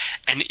beloved,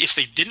 and if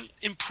they didn't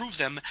improve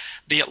them,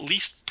 they at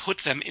least put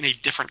them in a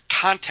different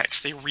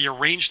context. They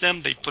rearranged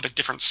them, they put a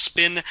different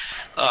spin,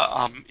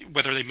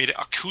 whether they made it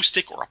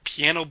acoustic or a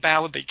piano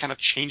ballad, they kind of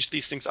changed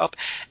these things up.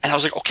 And I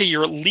was like, okay,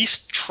 you're at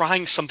least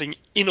trying something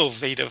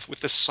innovative with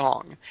this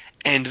song.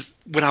 And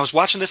when I was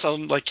watching this,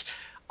 I'm like,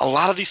 a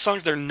lot of these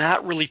songs, they're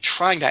not really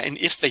trying that. And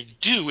if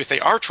they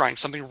are trying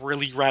something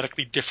really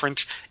radically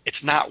different,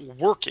 it's not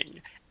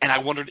working. And I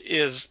wondered,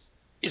 is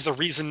the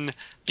reason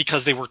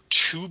because they were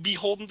too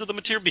beholden to the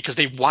material, because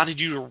they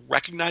wanted you to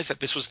recognize that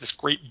this was this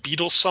great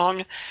Beatles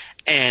song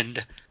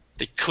and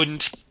they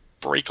couldn't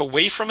break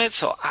away from it?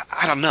 So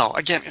I don't know.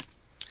 Again,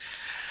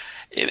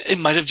 it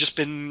might have just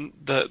been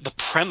the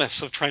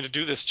premise of trying to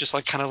do this, just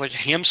kind of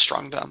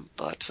hamstrung them.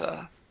 But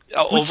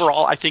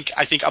overall, I think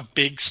a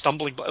big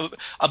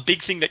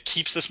thing that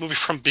keeps this movie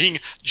from being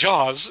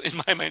Jaws in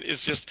my mind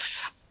is just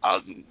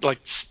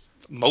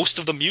most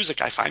of the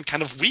music I find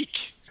kind of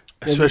weak.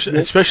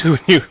 Especially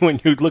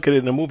when you look at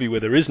it in a movie where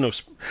there is no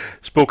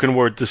spoken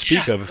word to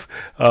speak of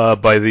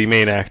by the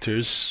main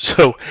actors.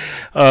 So,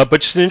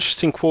 but just an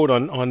interesting quote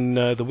on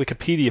the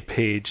Wikipedia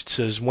page. It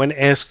says, when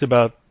asked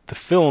about the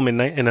film in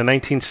a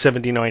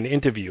 1979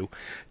 interview,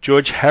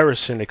 George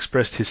Harrison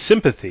expressed his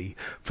sympathy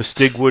for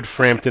Stigwood,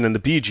 Frampton, and the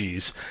Bee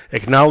Gees,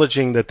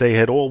 acknowledging that they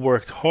had all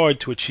worked hard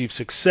to achieve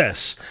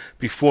success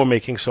before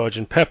making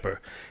Sgt. Pepper.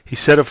 He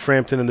said of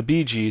Frampton and the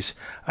Bee Gees,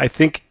 "I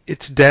think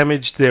it's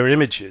damaged their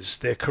images,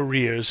 their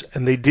careers,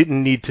 and they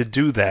didn't need to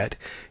do that.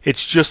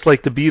 It's just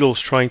like the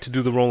Beatles trying to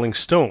do the Rolling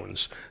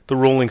Stones. The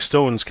Rolling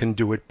Stones can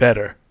do it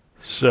better."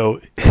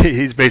 So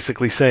he's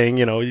basically saying,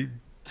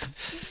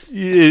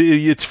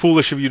 it's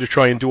foolish of you to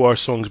try and do our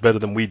songs better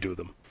than we do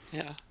them.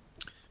 Yeah.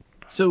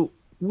 So,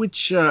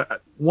 which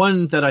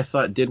one that I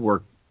thought did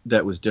work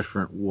that was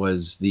different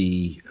was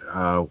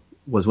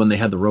was when they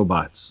had the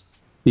robots,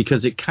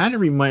 because it kind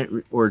of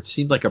it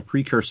seemed like a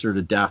precursor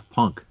to Daft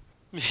Punk.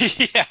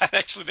 Yeah,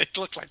 actually, they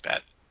look like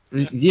that.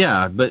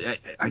 Yeah, but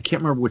I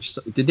can't remember which.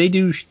 Did they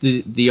do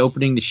the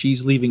opening to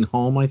She's Leaving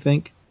Home? I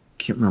think.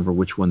 Can't remember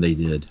which one they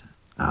did.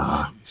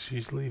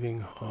 She's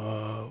leaving.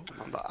 On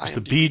the It's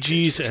the IMDb Bee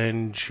Gees page.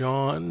 and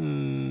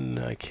John.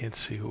 I can't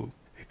see who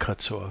it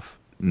cuts off.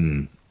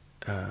 Mm.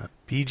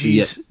 Bee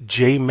Gees,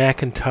 Jay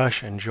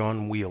McIntosh, and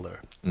John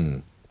Wheeler.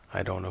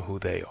 I don't know who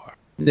they are.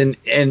 Then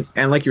and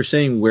like you're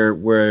saying, where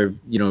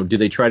do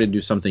they try to do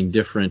something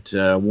different?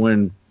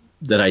 One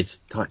that I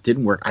thought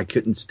didn't work. I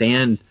couldn't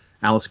stand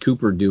Alice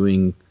Cooper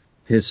doing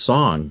his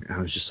song. I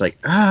was just like,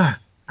 I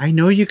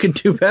know you can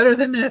do better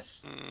than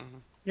this.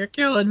 You're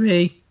killing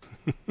me.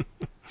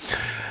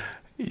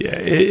 Yeah,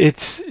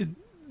 it's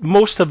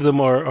most of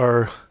them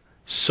are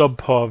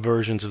subpar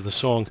versions of the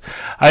songs.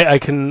 I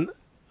can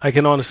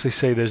honestly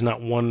say there's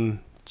not one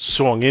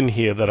song in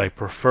here that I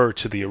prefer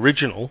to the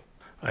original.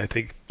 I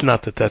think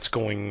not that that's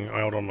going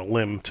out on a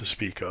limb to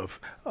speak of.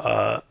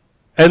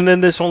 And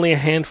then there's only a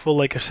handful,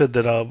 like I said,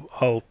 that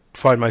I'll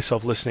find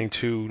myself listening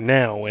to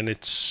now, and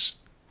it's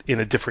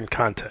in a different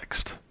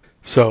context.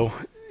 So,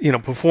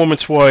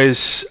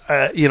 performance-wise,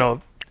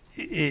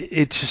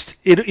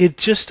 it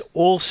just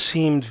all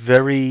seemed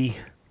very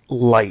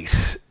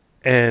light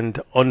and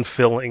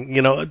unfilling,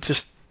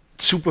 just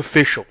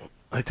superficial.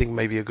 I think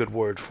maybe a good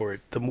word for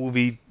it. The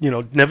movie,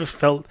 never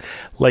felt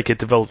like it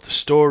developed a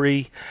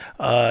story.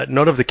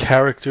 None of the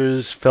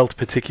characters felt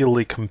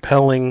particularly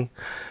compelling.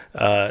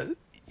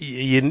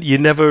 You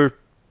never.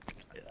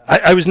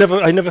 I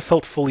never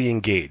felt fully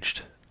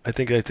engaged. I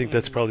think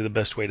that's probably the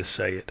best way to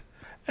say it.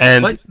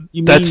 And what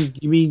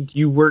you mean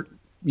you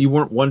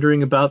weren't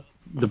wondering about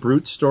the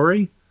Brute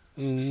story?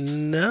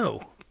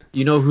 No.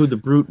 You know who the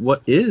Brute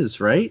is,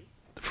 right?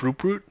 The Fruit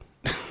Brute?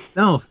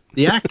 No,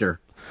 the actor.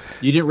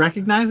 You didn't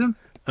recognize him?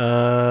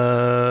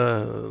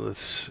 Let's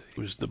see.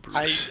 Who's the Brute?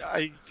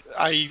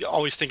 I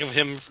always think of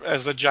him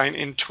as the giant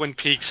in Twin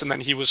Peaks, and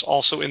then he was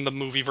also in the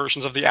movie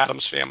versions of the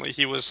Addams Family.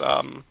 He was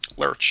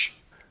Lurch.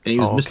 And he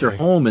was Mr.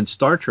 Holm in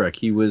Star Trek.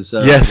 He was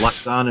yes.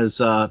 Lwaxana's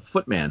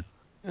footman.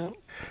 Yeah.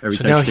 So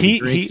now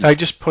I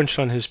just punched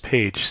on his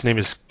page. His name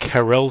is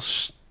Karel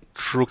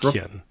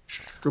Strukian.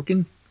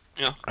 Strukin?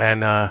 Yeah.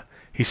 And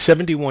he's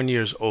 71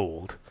 years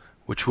old,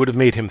 which would have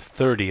made him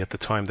 30 at the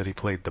time that he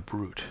played the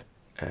Brute.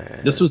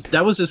 And This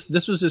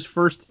was his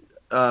first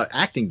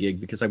acting gig,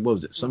 because what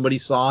was it? Somebody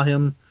saw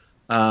him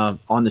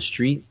on the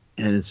street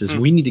and it says,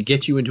 "We need to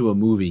get you into a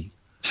movie."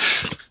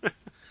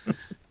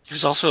 He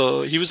was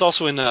also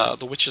in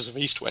The Witches of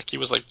Eastwick. He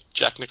was like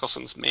Jack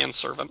Nicholson's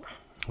manservant.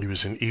 He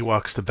was in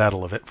Ewoks: The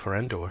Battle for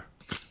Endor.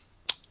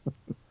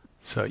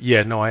 So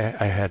yeah, no, I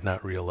had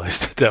not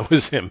realized that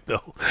was him,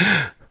 Bill.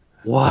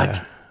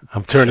 What?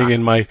 I'm turning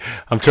in my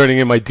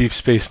Deep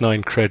Space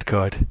Nine cred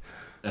card.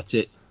 That's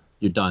it.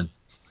 You're done.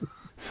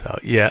 So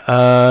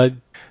yeah,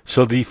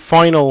 so the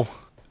final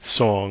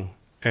song,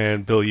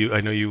 and Bill,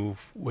 I know you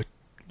were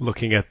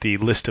looking at the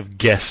list of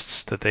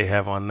guests that they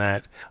have on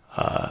that.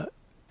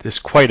 There's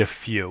quite a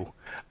few.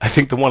 I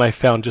think the one I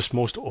found just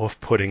most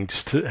off-putting,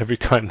 every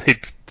time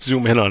they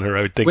zoom in on her,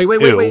 I would think,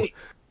 wait.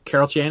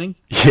 Carol Channing?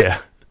 Yeah.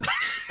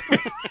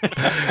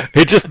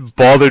 It just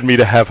bothered me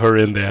to have her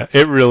in there.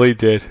 It really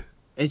did.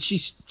 And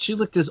she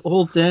looked as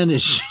old then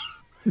as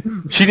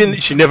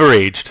she never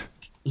aged.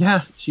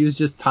 Yeah, she was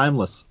just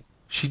timeless.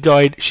 She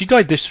died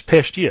this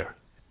past year,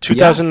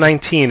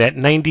 2019, at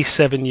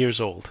 97 years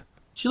old.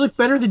 She looked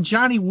better than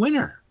Johnny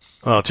Winter.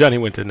 Well, Johnny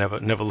Winter never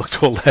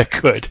looked all that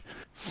good.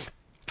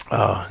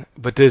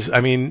 But there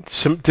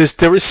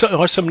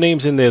are some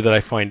names in there that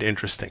I find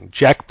interesting.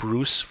 Jack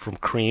Bruce from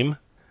Cream.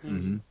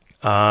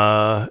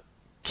 Mm-hmm.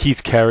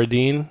 Keith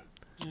Carradine.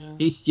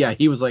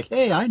 He was like,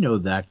 "Hey, I know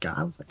that guy."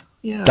 I was like,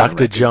 "Yeah."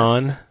 Dr.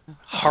 John.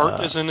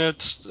 Hart is in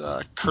it.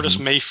 Curtis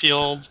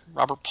Mayfield.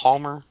 Robert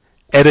Palmer.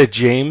 Etta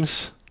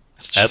James.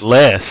 At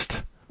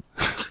last.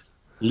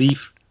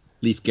 Leif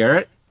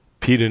Garrett.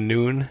 Peter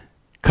Noon.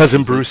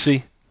 Cousin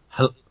Brucey.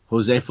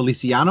 Jose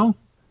Feliciano.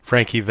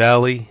 Frankie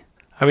Valli.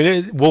 I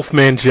mean,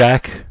 Wolfman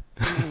Jack.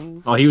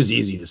 Oh, he was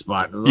easy to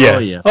spot. Yeah. Oh,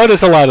 yeah. Oh,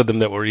 there's a lot of them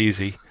that were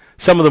easy.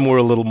 Some of them were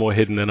a little more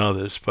hidden than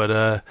others,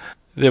 but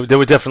there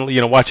were definitely,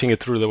 watching it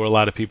through, there were a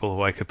lot of people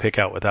who I could pick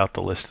out without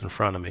the list in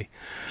front of me.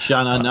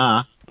 Shana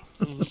Na.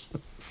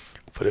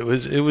 But it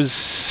was,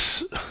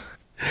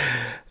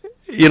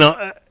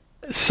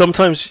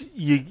 sometimes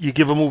you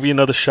give a movie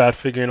another shot,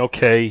 figuring,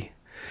 okay,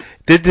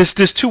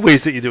 there's two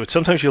ways that you do it.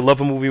 Sometimes you love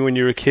a movie when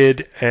you're a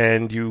kid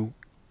and you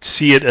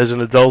see it as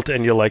an adult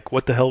and you're like,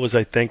 what the hell was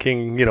I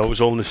thinking? It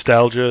was all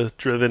nostalgia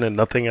driven and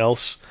nothing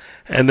else.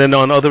 And then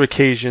on other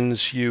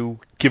occasions you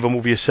give a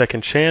movie a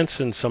second chance,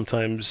 and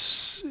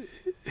sometimes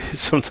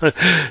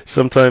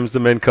the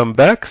men come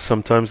back,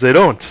 sometimes they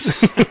don't.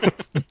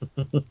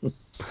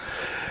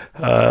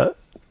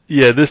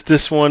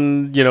 This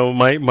one,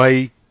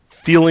 my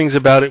feelings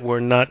about it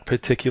were not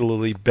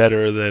particularly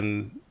better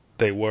than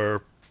they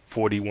were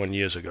 41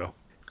 years ago.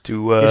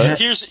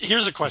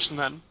 Here's a question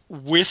then.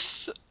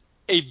 With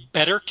a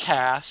better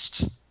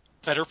cast,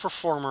 better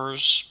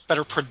performers,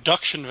 better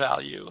production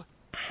value,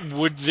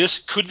 could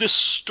this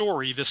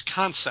story, this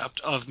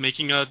concept of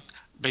making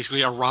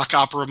basically a rock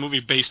opera movie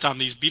based on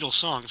these Beatles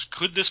songs,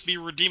 could this be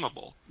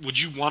redeemable?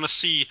 Would you want to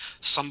see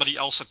somebody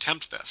else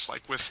attempt this,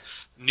 like with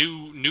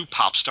new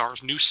pop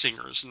stars, new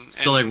singers?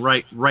 So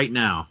like right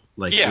now,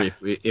 like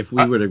if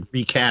we were to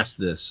recast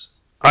this.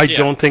 I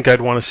don't think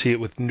I'd want to see it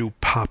with new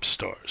pop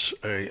stars.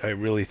 I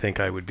really think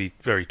I would be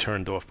very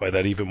turned off by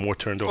that, even more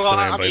turned off than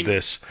I am by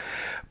this.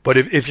 But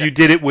if you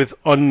did it with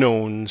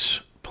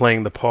unknowns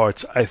playing the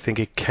parts, I think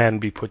it can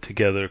be put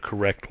together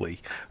correctly.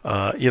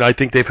 I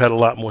think they've had a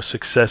lot more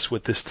success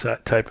with this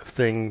type of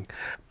thing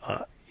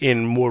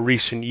in more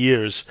recent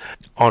years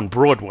on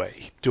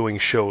Broadway, doing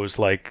shows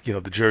like the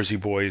Jersey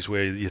Boys,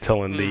 where you're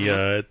telling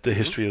the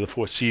history of the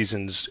Four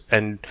Seasons,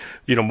 and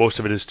most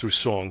of it is through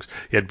songs.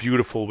 You had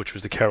Beautiful, which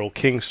was the Carole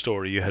King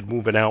story. You had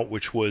Moving Out,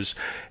 which was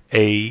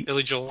a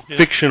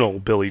fictional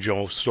Billy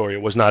Joel story.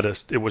 It was not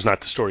the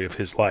story of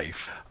his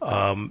life.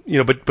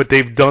 But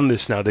they've done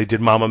this now. They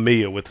did Mamma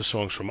Mia with the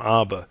songs from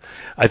ABBA.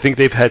 I think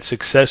they've had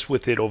success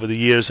with it over the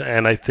years,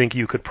 and I think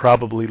you could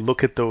probably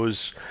look at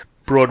those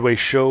Broadway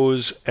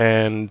shows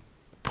and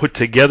put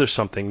together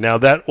something. Now,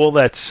 all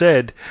that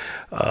said,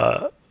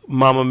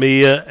 Mamma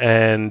Mia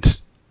and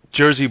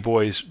Jersey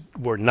Boys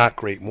were not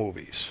great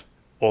movies,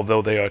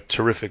 although they are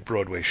terrific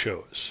Broadway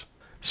shows.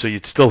 So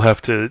you'd still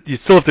have to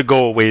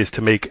go a ways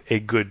to make a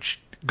good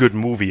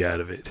movie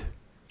out of it.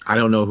 I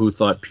don't know who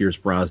thought Pierce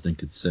Brosnan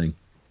could sing.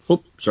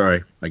 Oops,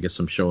 sorry. I guess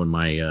I'm showing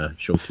my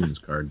show tunes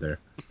card there.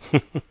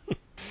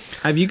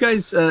 Have you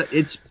guys? I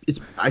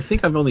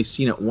think I've only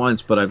seen it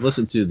once, but I've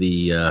listened to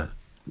the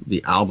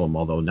album,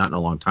 although not in a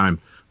long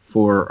time.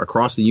 For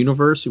Across the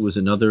Universe, it was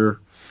another.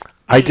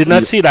 I did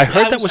not see it. I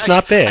heard that was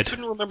not bad. I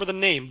couldn't remember the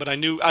name, but I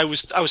knew I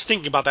was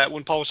thinking about that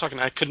when Paul was talking.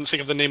 I couldn't think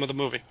of the name of the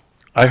movie.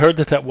 I heard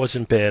that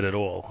wasn't bad at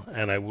all,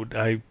 and I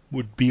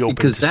would be open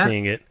to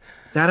seeing it.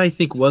 That I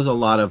think was a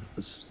lot of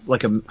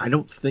I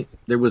don't think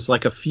there was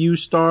like a few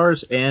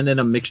stars and then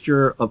a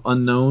mixture of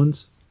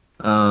unknowns.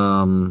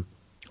 Bono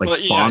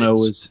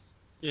was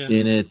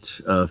in it.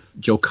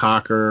 Joe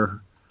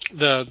Cocker.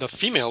 The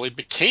female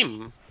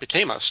became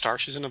a star.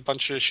 She's in a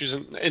bunch of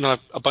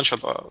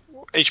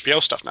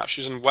HBO stuff now.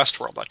 She's in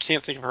Westworld. I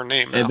can't think of her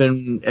name now.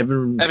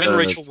 Evan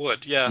Rachel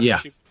Wood. Yeah.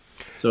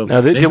 So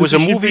now there was a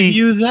movie.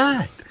 Review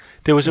that.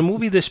 There was a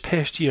movie this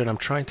past year, and I'm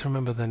trying to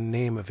remember the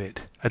name of it.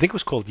 I think it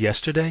was called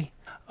Yesterday,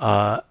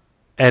 and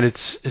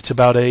it's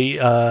about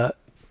I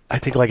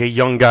think like a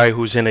young guy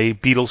who's in a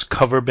Beatles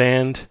cover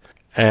band,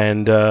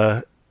 and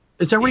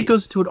is that where he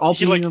goes to an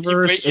alternate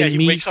universe?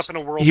 He wakes up in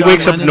a world. He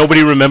wakes up.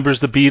 Nobody remembers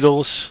the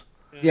Beatles.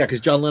 Yeah,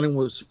 because John Lennon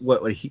was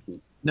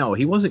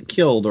he wasn't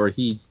killed, or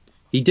he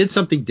did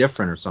something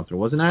different or something.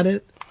 Wasn't that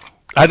it?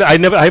 I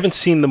haven't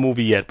seen the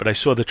movie yet, but I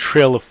saw the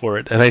trailer for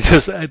it, and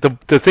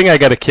the thing I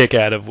got a kick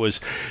out of was,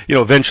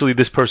 eventually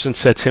this person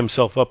sets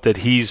himself up that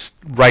he's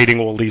writing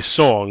all these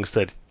songs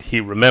that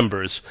he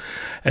remembers,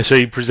 and so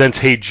he presents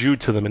 "Hey Jude"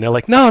 to them, and they're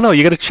like, no,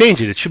 you got to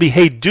change it. It should be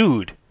 "Hey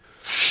Dude."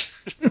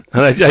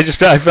 And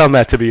I found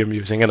that to be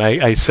amusing, and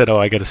I said,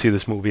 I got to see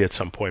this movie at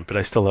some point, but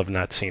I still have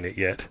not seen it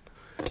yet.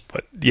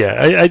 But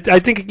yeah, I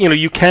think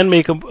you can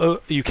make a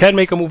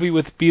movie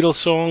with Beatles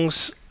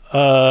songs,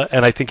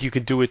 and I think you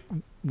could do it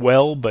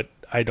well, but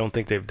I don't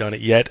think they've done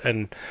it yet.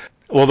 And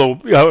although,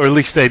 or at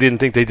least I didn't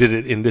think they did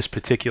it in this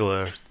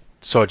particular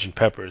Sgt.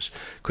 Pepper's,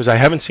 because I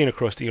haven't seen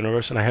Across the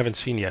Universe and I haven't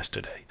seen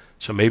Yesterday,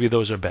 so maybe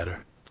those are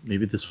better.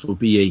 Maybe this will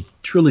be a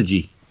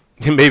trilogy.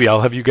 Maybe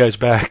I'll have you guys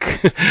back,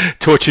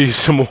 torture you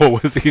some more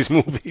with these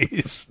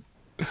movies.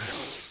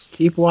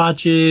 Keep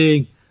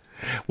watching.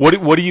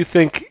 What do you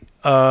think?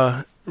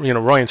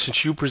 Ryan,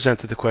 since you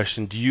presented the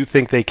question, do you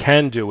think they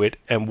can do it,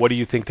 and what do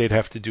you think they'd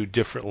have to do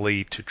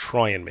differently to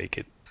try and make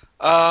it?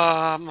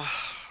 A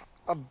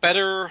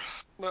better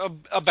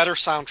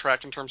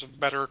soundtrack in terms of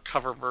better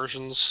cover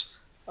versions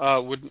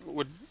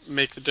would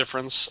make the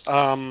difference.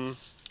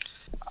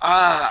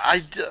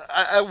 I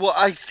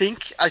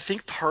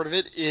think part of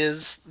it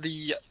is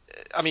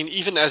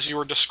even as you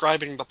were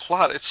describing the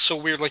plot, it's so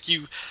weird. Like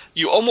you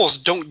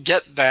almost don't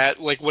get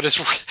that, like what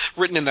is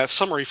written in that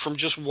summary from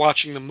just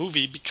watching the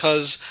movie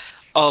because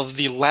of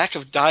the lack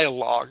of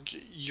dialogue.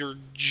 You're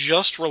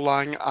just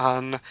relying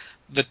on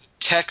the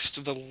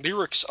text, the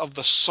lyrics of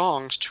the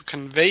songs to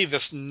convey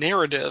this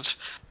narrative,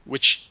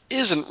 which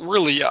isn't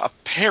really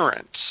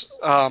apparent.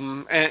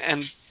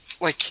 And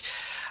like,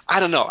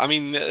 I don't know. I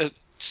mean,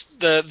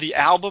 the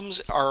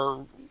albums are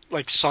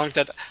like songs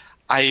that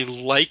I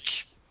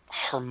like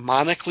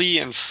harmonically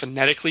and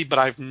phonetically, but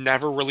I've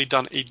never really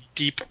done a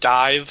deep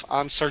dive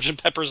on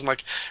Sgt. Pepper's and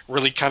like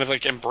really kind of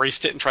like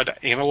embraced it and tried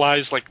to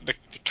analyze like the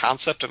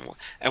concept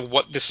and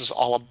what this is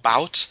all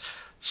about.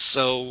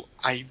 So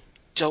I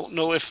don't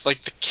know if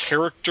like the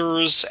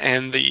characters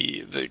and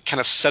the kind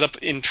of setup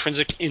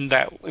intrinsic in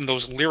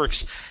those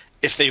lyrics,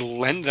 if they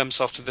lend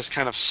themselves to this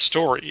kind of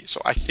story. So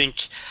I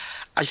think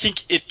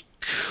it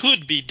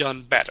could be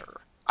done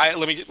better.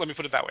 let me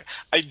put it that way.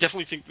 I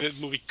definitely think the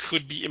movie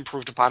could be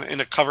improved upon,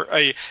 and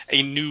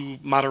a new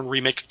modern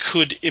remake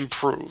could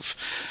improve.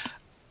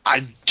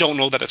 I don't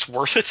know that it's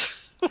worth it.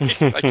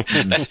 Like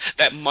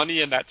that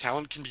money and that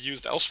talent can be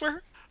used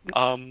elsewhere.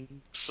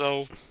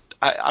 So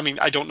I mean,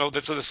 I don't know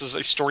that this is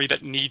a story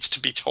that needs to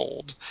be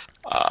told.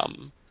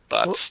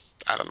 But Well,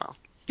 I don't know.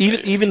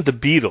 even the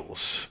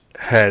Beatles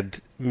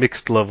had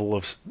mixed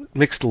levels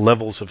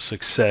of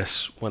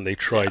success when they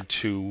tried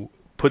to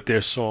put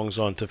their songs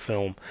onto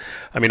film.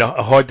 I mean,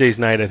 A Hard Day's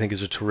Night, I think,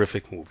 is a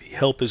terrific movie.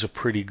 Help is a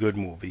pretty good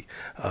movie.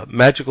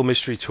 Magical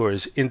Mystery Tour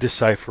is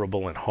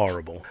indecipherable and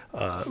horrible.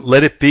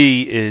 Let It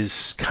Be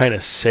is kind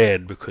of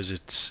sad because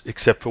it's,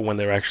 except for when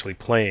they're actually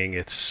playing,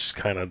 it's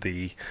kind of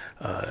the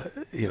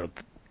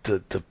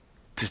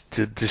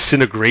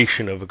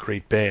disintegration of a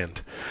great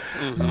band.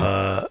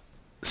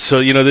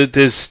 So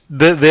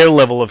their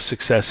level of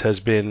success has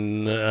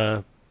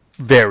been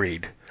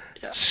varied.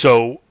 Yeah.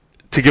 So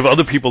to give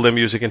other people their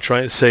music and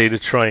try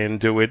and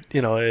do it,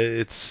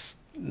 it's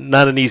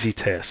not an easy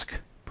task.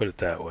 Put it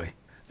that way.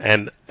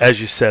 And as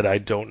you said, I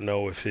don't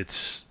know if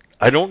it's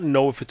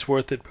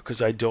worth it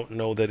because I don't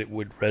know that it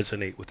would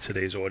resonate with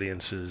today's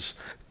audiences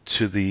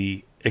to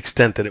the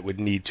extent that it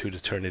would need to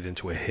turn it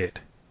into a hit.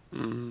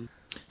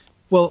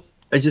 Well,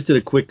 I just did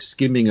a quick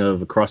skimming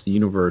of Across the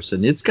Universe,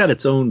 and it's got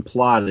its own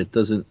plot.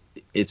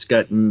 It's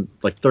got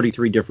like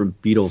 33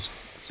 different Beatles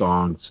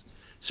songs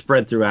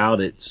spread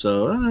throughout it,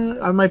 so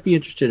I might be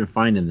interested in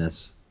finding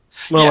this.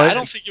 Well, yeah, I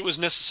don't think it was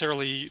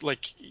necessarily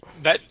like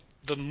that.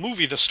 The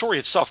story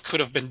itself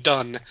could have been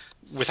done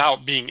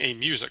without being a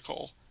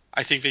musical.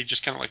 I think they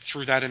just kind of like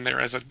threw that in there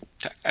as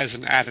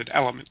an added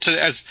element.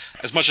 As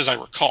much as I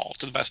recall,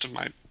 to the best of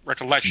my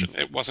recollection,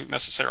 it wasn't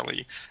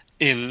necessarily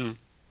in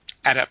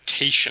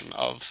adaptation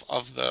of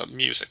the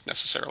music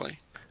necessarily.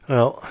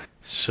 Well,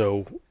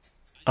 so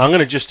I'm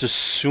going to just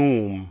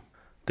assume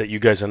that you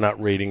guys are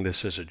not rating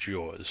this as a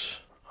Jaws.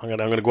 I'm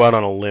going to go out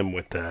on a limb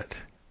with that.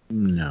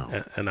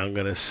 No. And I'm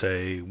going to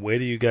say, where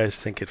do you guys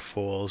think it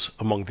falls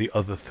among the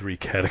other three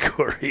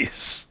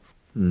categories?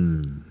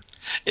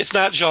 It's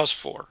not Jaws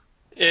 4.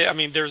 I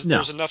mean, there's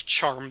enough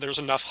charm, there's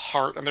enough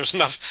heart, and there's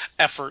enough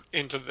effort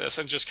into this,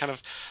 and just kind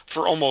of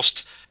for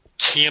almost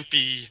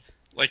campy,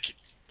 like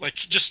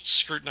just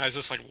scrutinize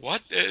this, like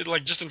what,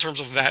 like just in terms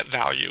of that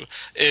value,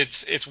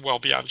 it's well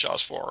beyond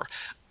Jaws 4.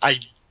 I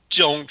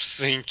don't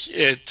think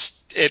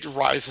it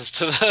rises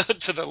to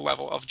the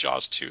level of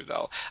Jaws 2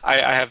 though. I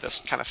have this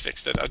kind of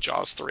fixed at a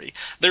Jaws 3.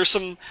 There's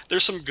some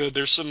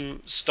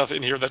stuff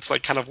in here that's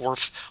like kind of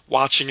worth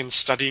watching and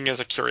studying as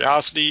a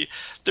curiosity.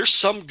 There's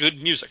some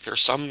good music.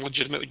 There's some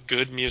legitimately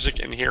good music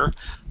in here.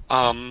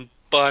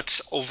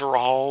 But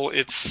overall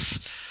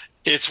it's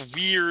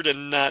weird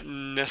and not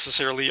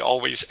necessarily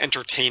always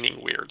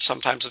entertaining weird.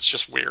 Sometimes it's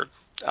just weird.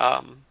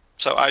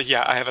 So I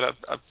have it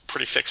a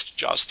pretty fixed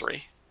Jaws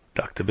 3.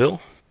 Dr.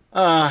 Bill?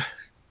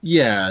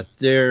 Yeah,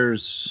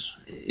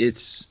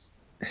 it's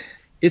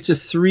a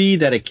 3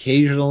 that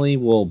occasionally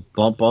will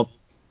bump up,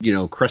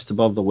 crest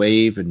above the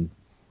wave and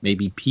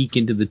maybe peek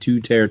into the 2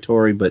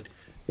 territory, but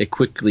it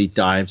quickly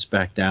dives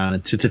back down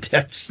into the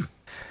depths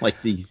like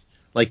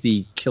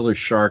the killer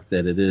shark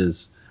that it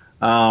is.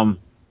 I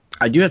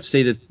do have to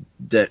say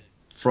that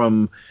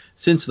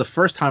since the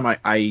first time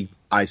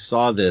I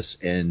saw this,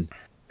 and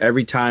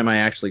every time I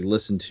actually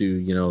listen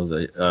to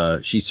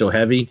the She's So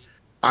Heavy,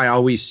 I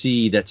always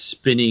see that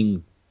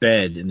spinning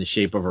bed in the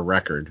shape of a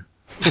record.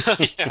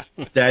 Yeah.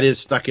 That is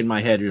stuck in my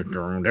head.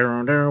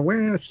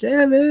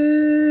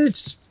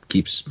 Just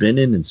keeps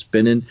spinning and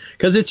spinning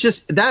because it's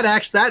just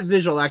that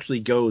visual actually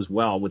goes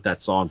well with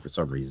that song for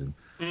some reason.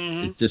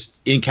 It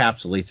just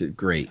encapsulates it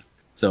great.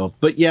 So,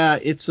 but yeah,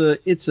 it's a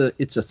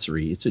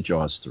 3. It's a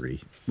Jaws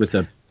 3 with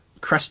a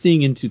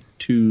cresting into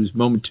 2s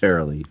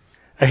momentarily.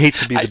 I hate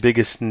to be the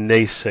biggest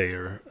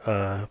naysayer,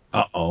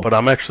 but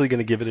I'm actually going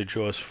to give it a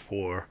Jaws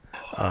 4.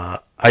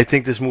 I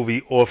think this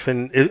movie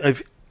often,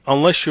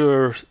 unless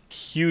you're a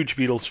huge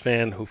Beatles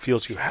fan who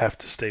feels you have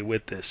to stay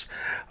with this,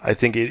 I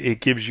think it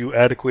gives you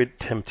adequate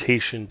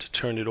temptation to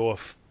turn it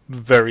off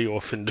very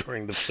often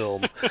during the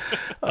film.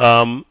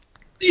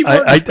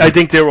 I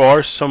think there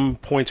are some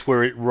points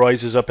where it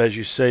rises up, as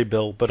you say,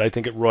 Bill, but I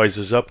think it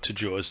rises up to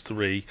Jaws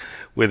 3,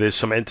 where there's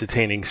some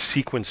entertaining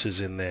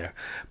sequences in there.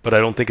 But I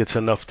don't think it's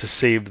enough to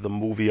save the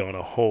movie on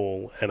a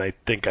whole. And I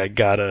think I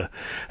gotta,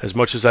 as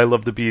much as I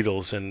love the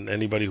Beatles, and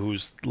anybody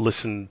who's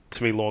listened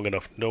to me long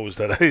enough knows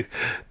that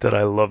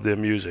I love their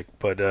music.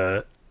 But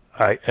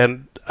I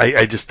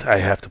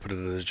have to put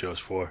it as Jaws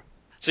 4.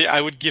 See,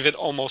 I would give it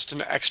almost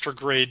an extra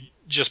grade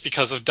just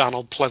because of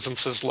Donald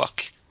Pleasence's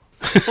look.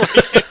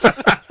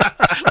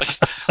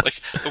 like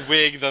the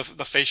wig, the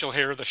facial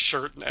hair, the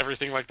shirt, and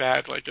everything like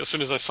that. Like as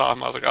soon as I saw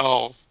him, I was like,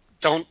 oh,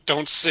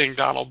 don't sing,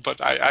 Donald, but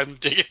I'm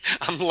digging,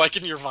 I'm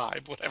liking your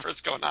vibe,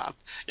 whatever's going on.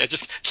 Yeah,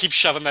 just keep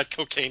shoving that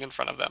cocaine in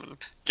front of them and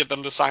get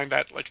them to sign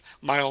that like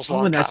miles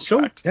long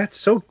contract. That's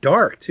so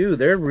dark too.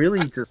 They're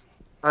really just,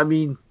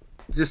 and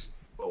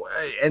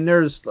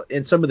there's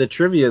in some of the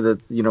trivia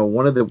that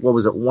one of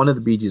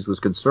the Bee Gees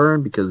was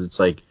concerned because it's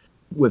like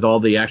with all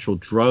the actual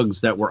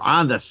drugs that were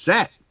on the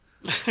set.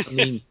 I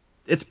mean,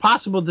 it's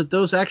possible that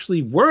those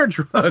actually were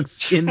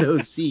drugs in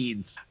those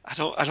scenes. I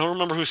don't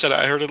remember who said it.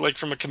 I heard it like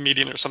from a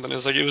comedian or something. It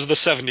was like it was the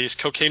 70s.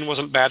 Cocaine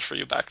wasn't bad for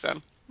you back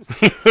then.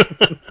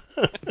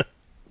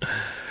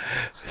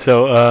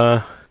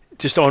 So,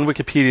 just on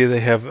Wikipedia, they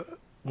have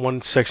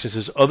one section that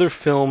says other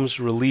films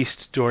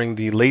released during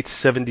the late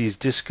 70s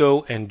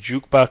disco and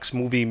jukebox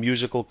movie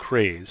musical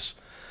craze.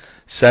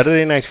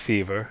 Saturday Night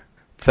Fever,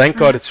 Thank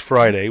God It's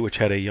Friday, which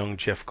had a young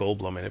Jeff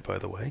Goldblum in it, by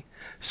the way.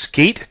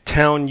 Skate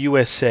Town,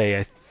 USA.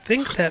 I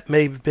think that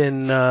may have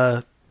been,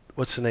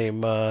 what's the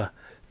name,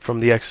 from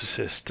The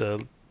Exorcist?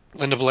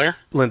 Linda Blair?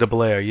 Linda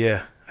Blair,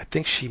 yeah. I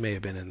think she may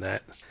have been in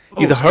that.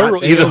 Oh, Either Scott her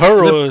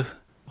Baio,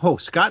 or...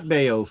 Scott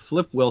Baio,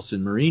 Flip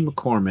Wilson, Maureen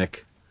McCormick.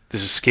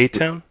 This is Skate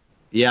Town?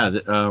 Yeah,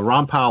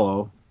 Ron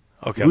Paulo.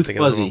 Okay, Ruth I'm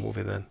thinking of the Buzzy. wrong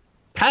movie then.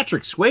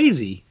 Patrick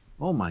Swayze.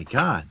 Oh, my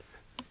God.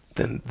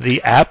 Then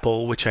The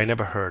Apple, which I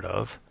never heard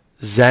of.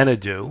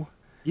 Xanadu.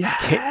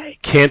 Yeah.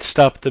 Can't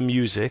Stop the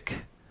Music.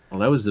 Well,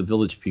 that was the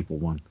Village People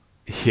one.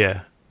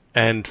 Yeah.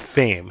 And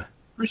Fame.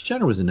 Bruce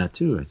Jenner was in that,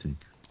 too, I think.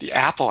 The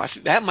Apple, I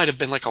think that might have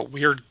been like a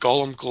weird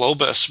Golem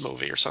Globus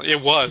movie or something.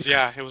 It was,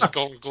 yeah. It was a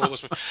Golem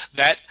Globus movie.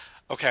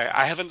 Okay,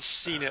 I haven't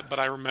seen it, but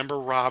I remember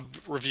Rob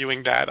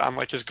reviewing that on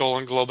like his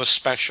Golem Globus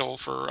special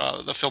for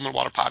the Film and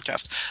Water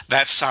podcast.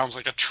 That sounds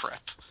like a trip.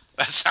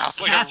 That sounds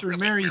like Catherine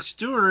really Mary weird.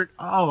 Stewart.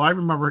 Oh, I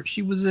remember.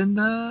 She was in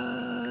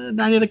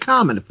Night of the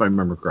Comet, if I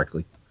remember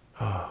correctly.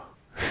 Oh.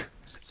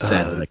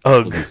 Sad that I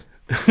Ugh. this.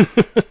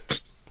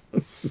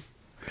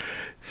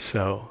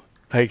 So,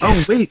 I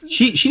guess... Oh, wait.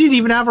 She didn't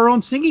even have her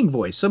own singing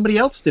voice. Somebody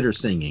else did her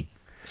singing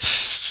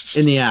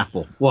in The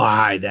Apple.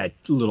 Why, that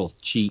little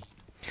cheat.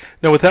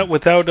 Now,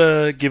 without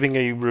giving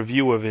a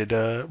review of it,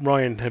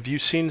 Ryan, have you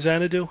seen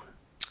Xanadu?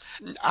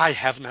 I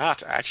have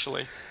not,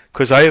 actually.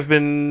 Because I have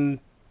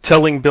been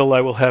telling Bill I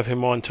will have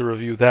him on to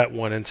review that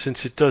one, and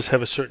since it does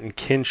have a certain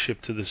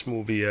kinship to this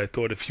movie, I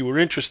thought if you were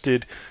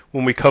interested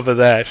when we cover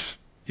that,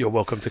 you're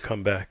welcome to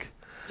come back.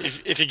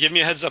 If you give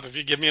me a heads up, if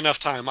you give me enough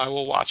time, I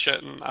will watch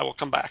it, and I will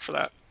come back for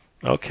that.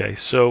 Okay,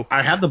 so...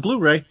 I have the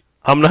Blu-ray.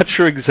 I'm not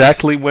sure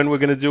exactly when we're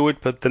going to do it,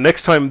 but the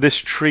next time this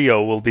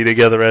trio will be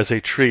together as a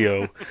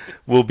trio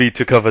will be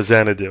to cover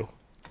Xanadu.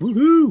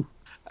 Woohoo!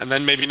 And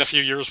then maybe in a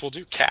few years we'll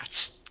do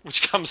Cats,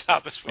 which comes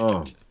out this Oh,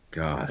 weekend.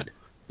 God.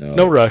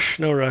 No rush.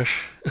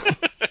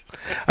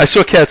 I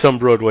saw Cats on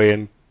Broadway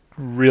and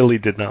really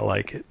did not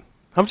like it.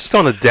 I'm just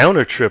on a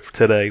downer trip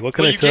today. What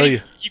can I tell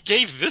you? You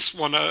gave this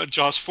one a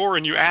Jaws 4,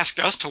 and you asked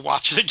us to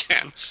watch it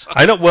again. So.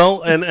 I know,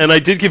 well, and I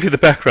did give you the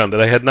background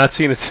that I had not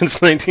seen it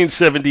since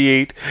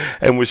 1978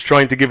 and was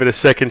trying to give it a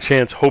second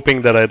chance,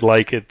 hoping that I'd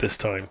like it this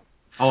time.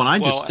 Oh, and I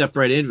just stepped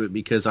right into it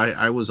because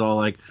I was all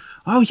like,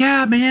 oh,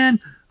 yeah, man.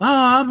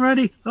 Oh, I'm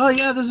ready. Oh,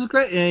 yeah, this is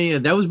great. Yeah,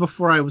 that was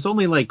before I was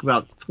only like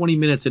about 20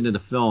 minutes into the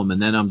film,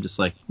 and then I'm just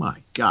like, my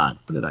God,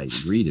 what did I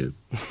agree to?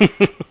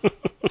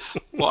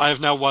 Well, I have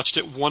now watched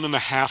it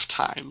 1.5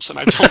 times, and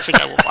I don't think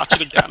I will watch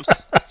it again.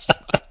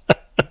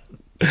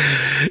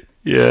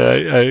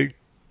 Yeah, I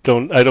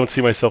don't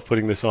see myself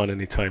putting this on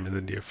anytime in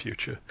the near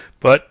future.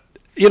 But,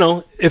 you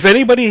know, if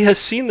anybody has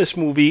seen this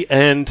movie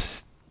and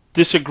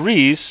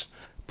disagrees,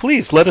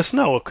 please let us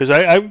know, because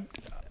I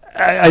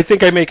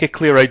think I make it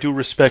clear I do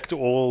respect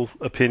all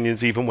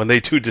opinions, even when they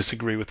do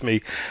disagree with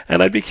me,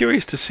 and I'd be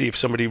curious to see if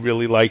somebody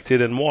really liked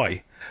it and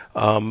why.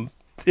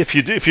 If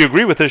you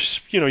agree with us,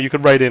 you know, you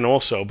could write in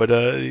also, but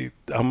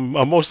I'm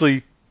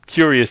mostly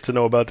curious to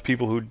know about the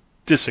people who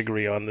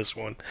disagree on this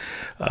one.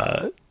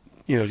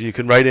 You know, you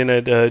can write in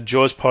at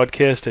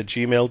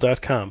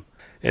jawspodcast@gmail.com.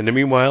 In the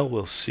meanwhile,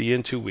 we'll see you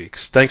in 2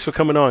 weeks. Thanks for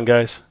coming on,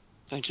 guys.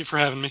 Thank you for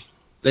having me.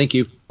 Thank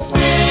you. What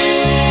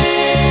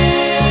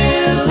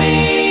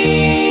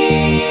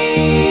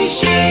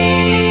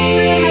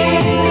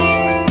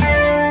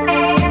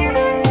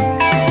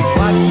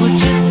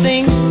would you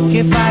think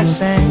if I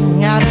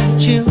sang out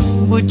of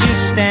tune? Would you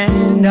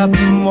stand up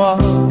and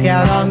walk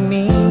out on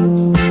me?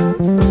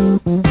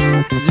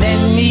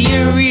 Lend me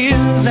your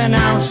ears and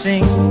I'll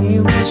sing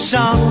you a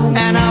song,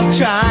 and I'll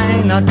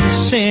try not to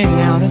sing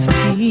out of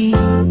key.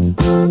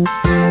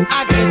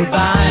 I get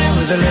by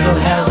with a little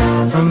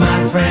help from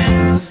my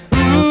friends.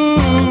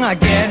 I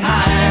get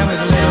high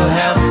with a little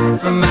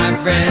help from my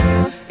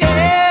friends.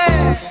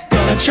 Yeah,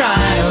 gonna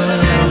try with a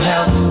little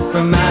help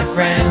from my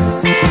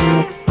friends.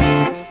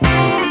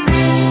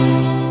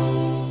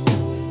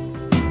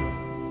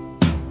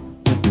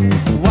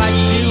 What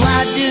do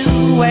I do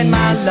when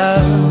my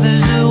love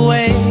is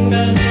away?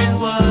 Does it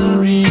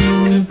worry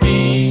you to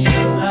be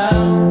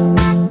alone?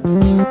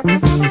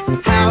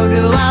 How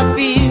do I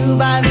feel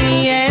by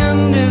the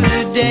end of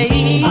the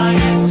day? Are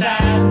you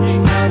sad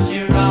because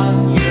you're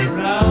on your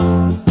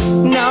own?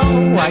 No,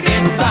 I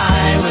get by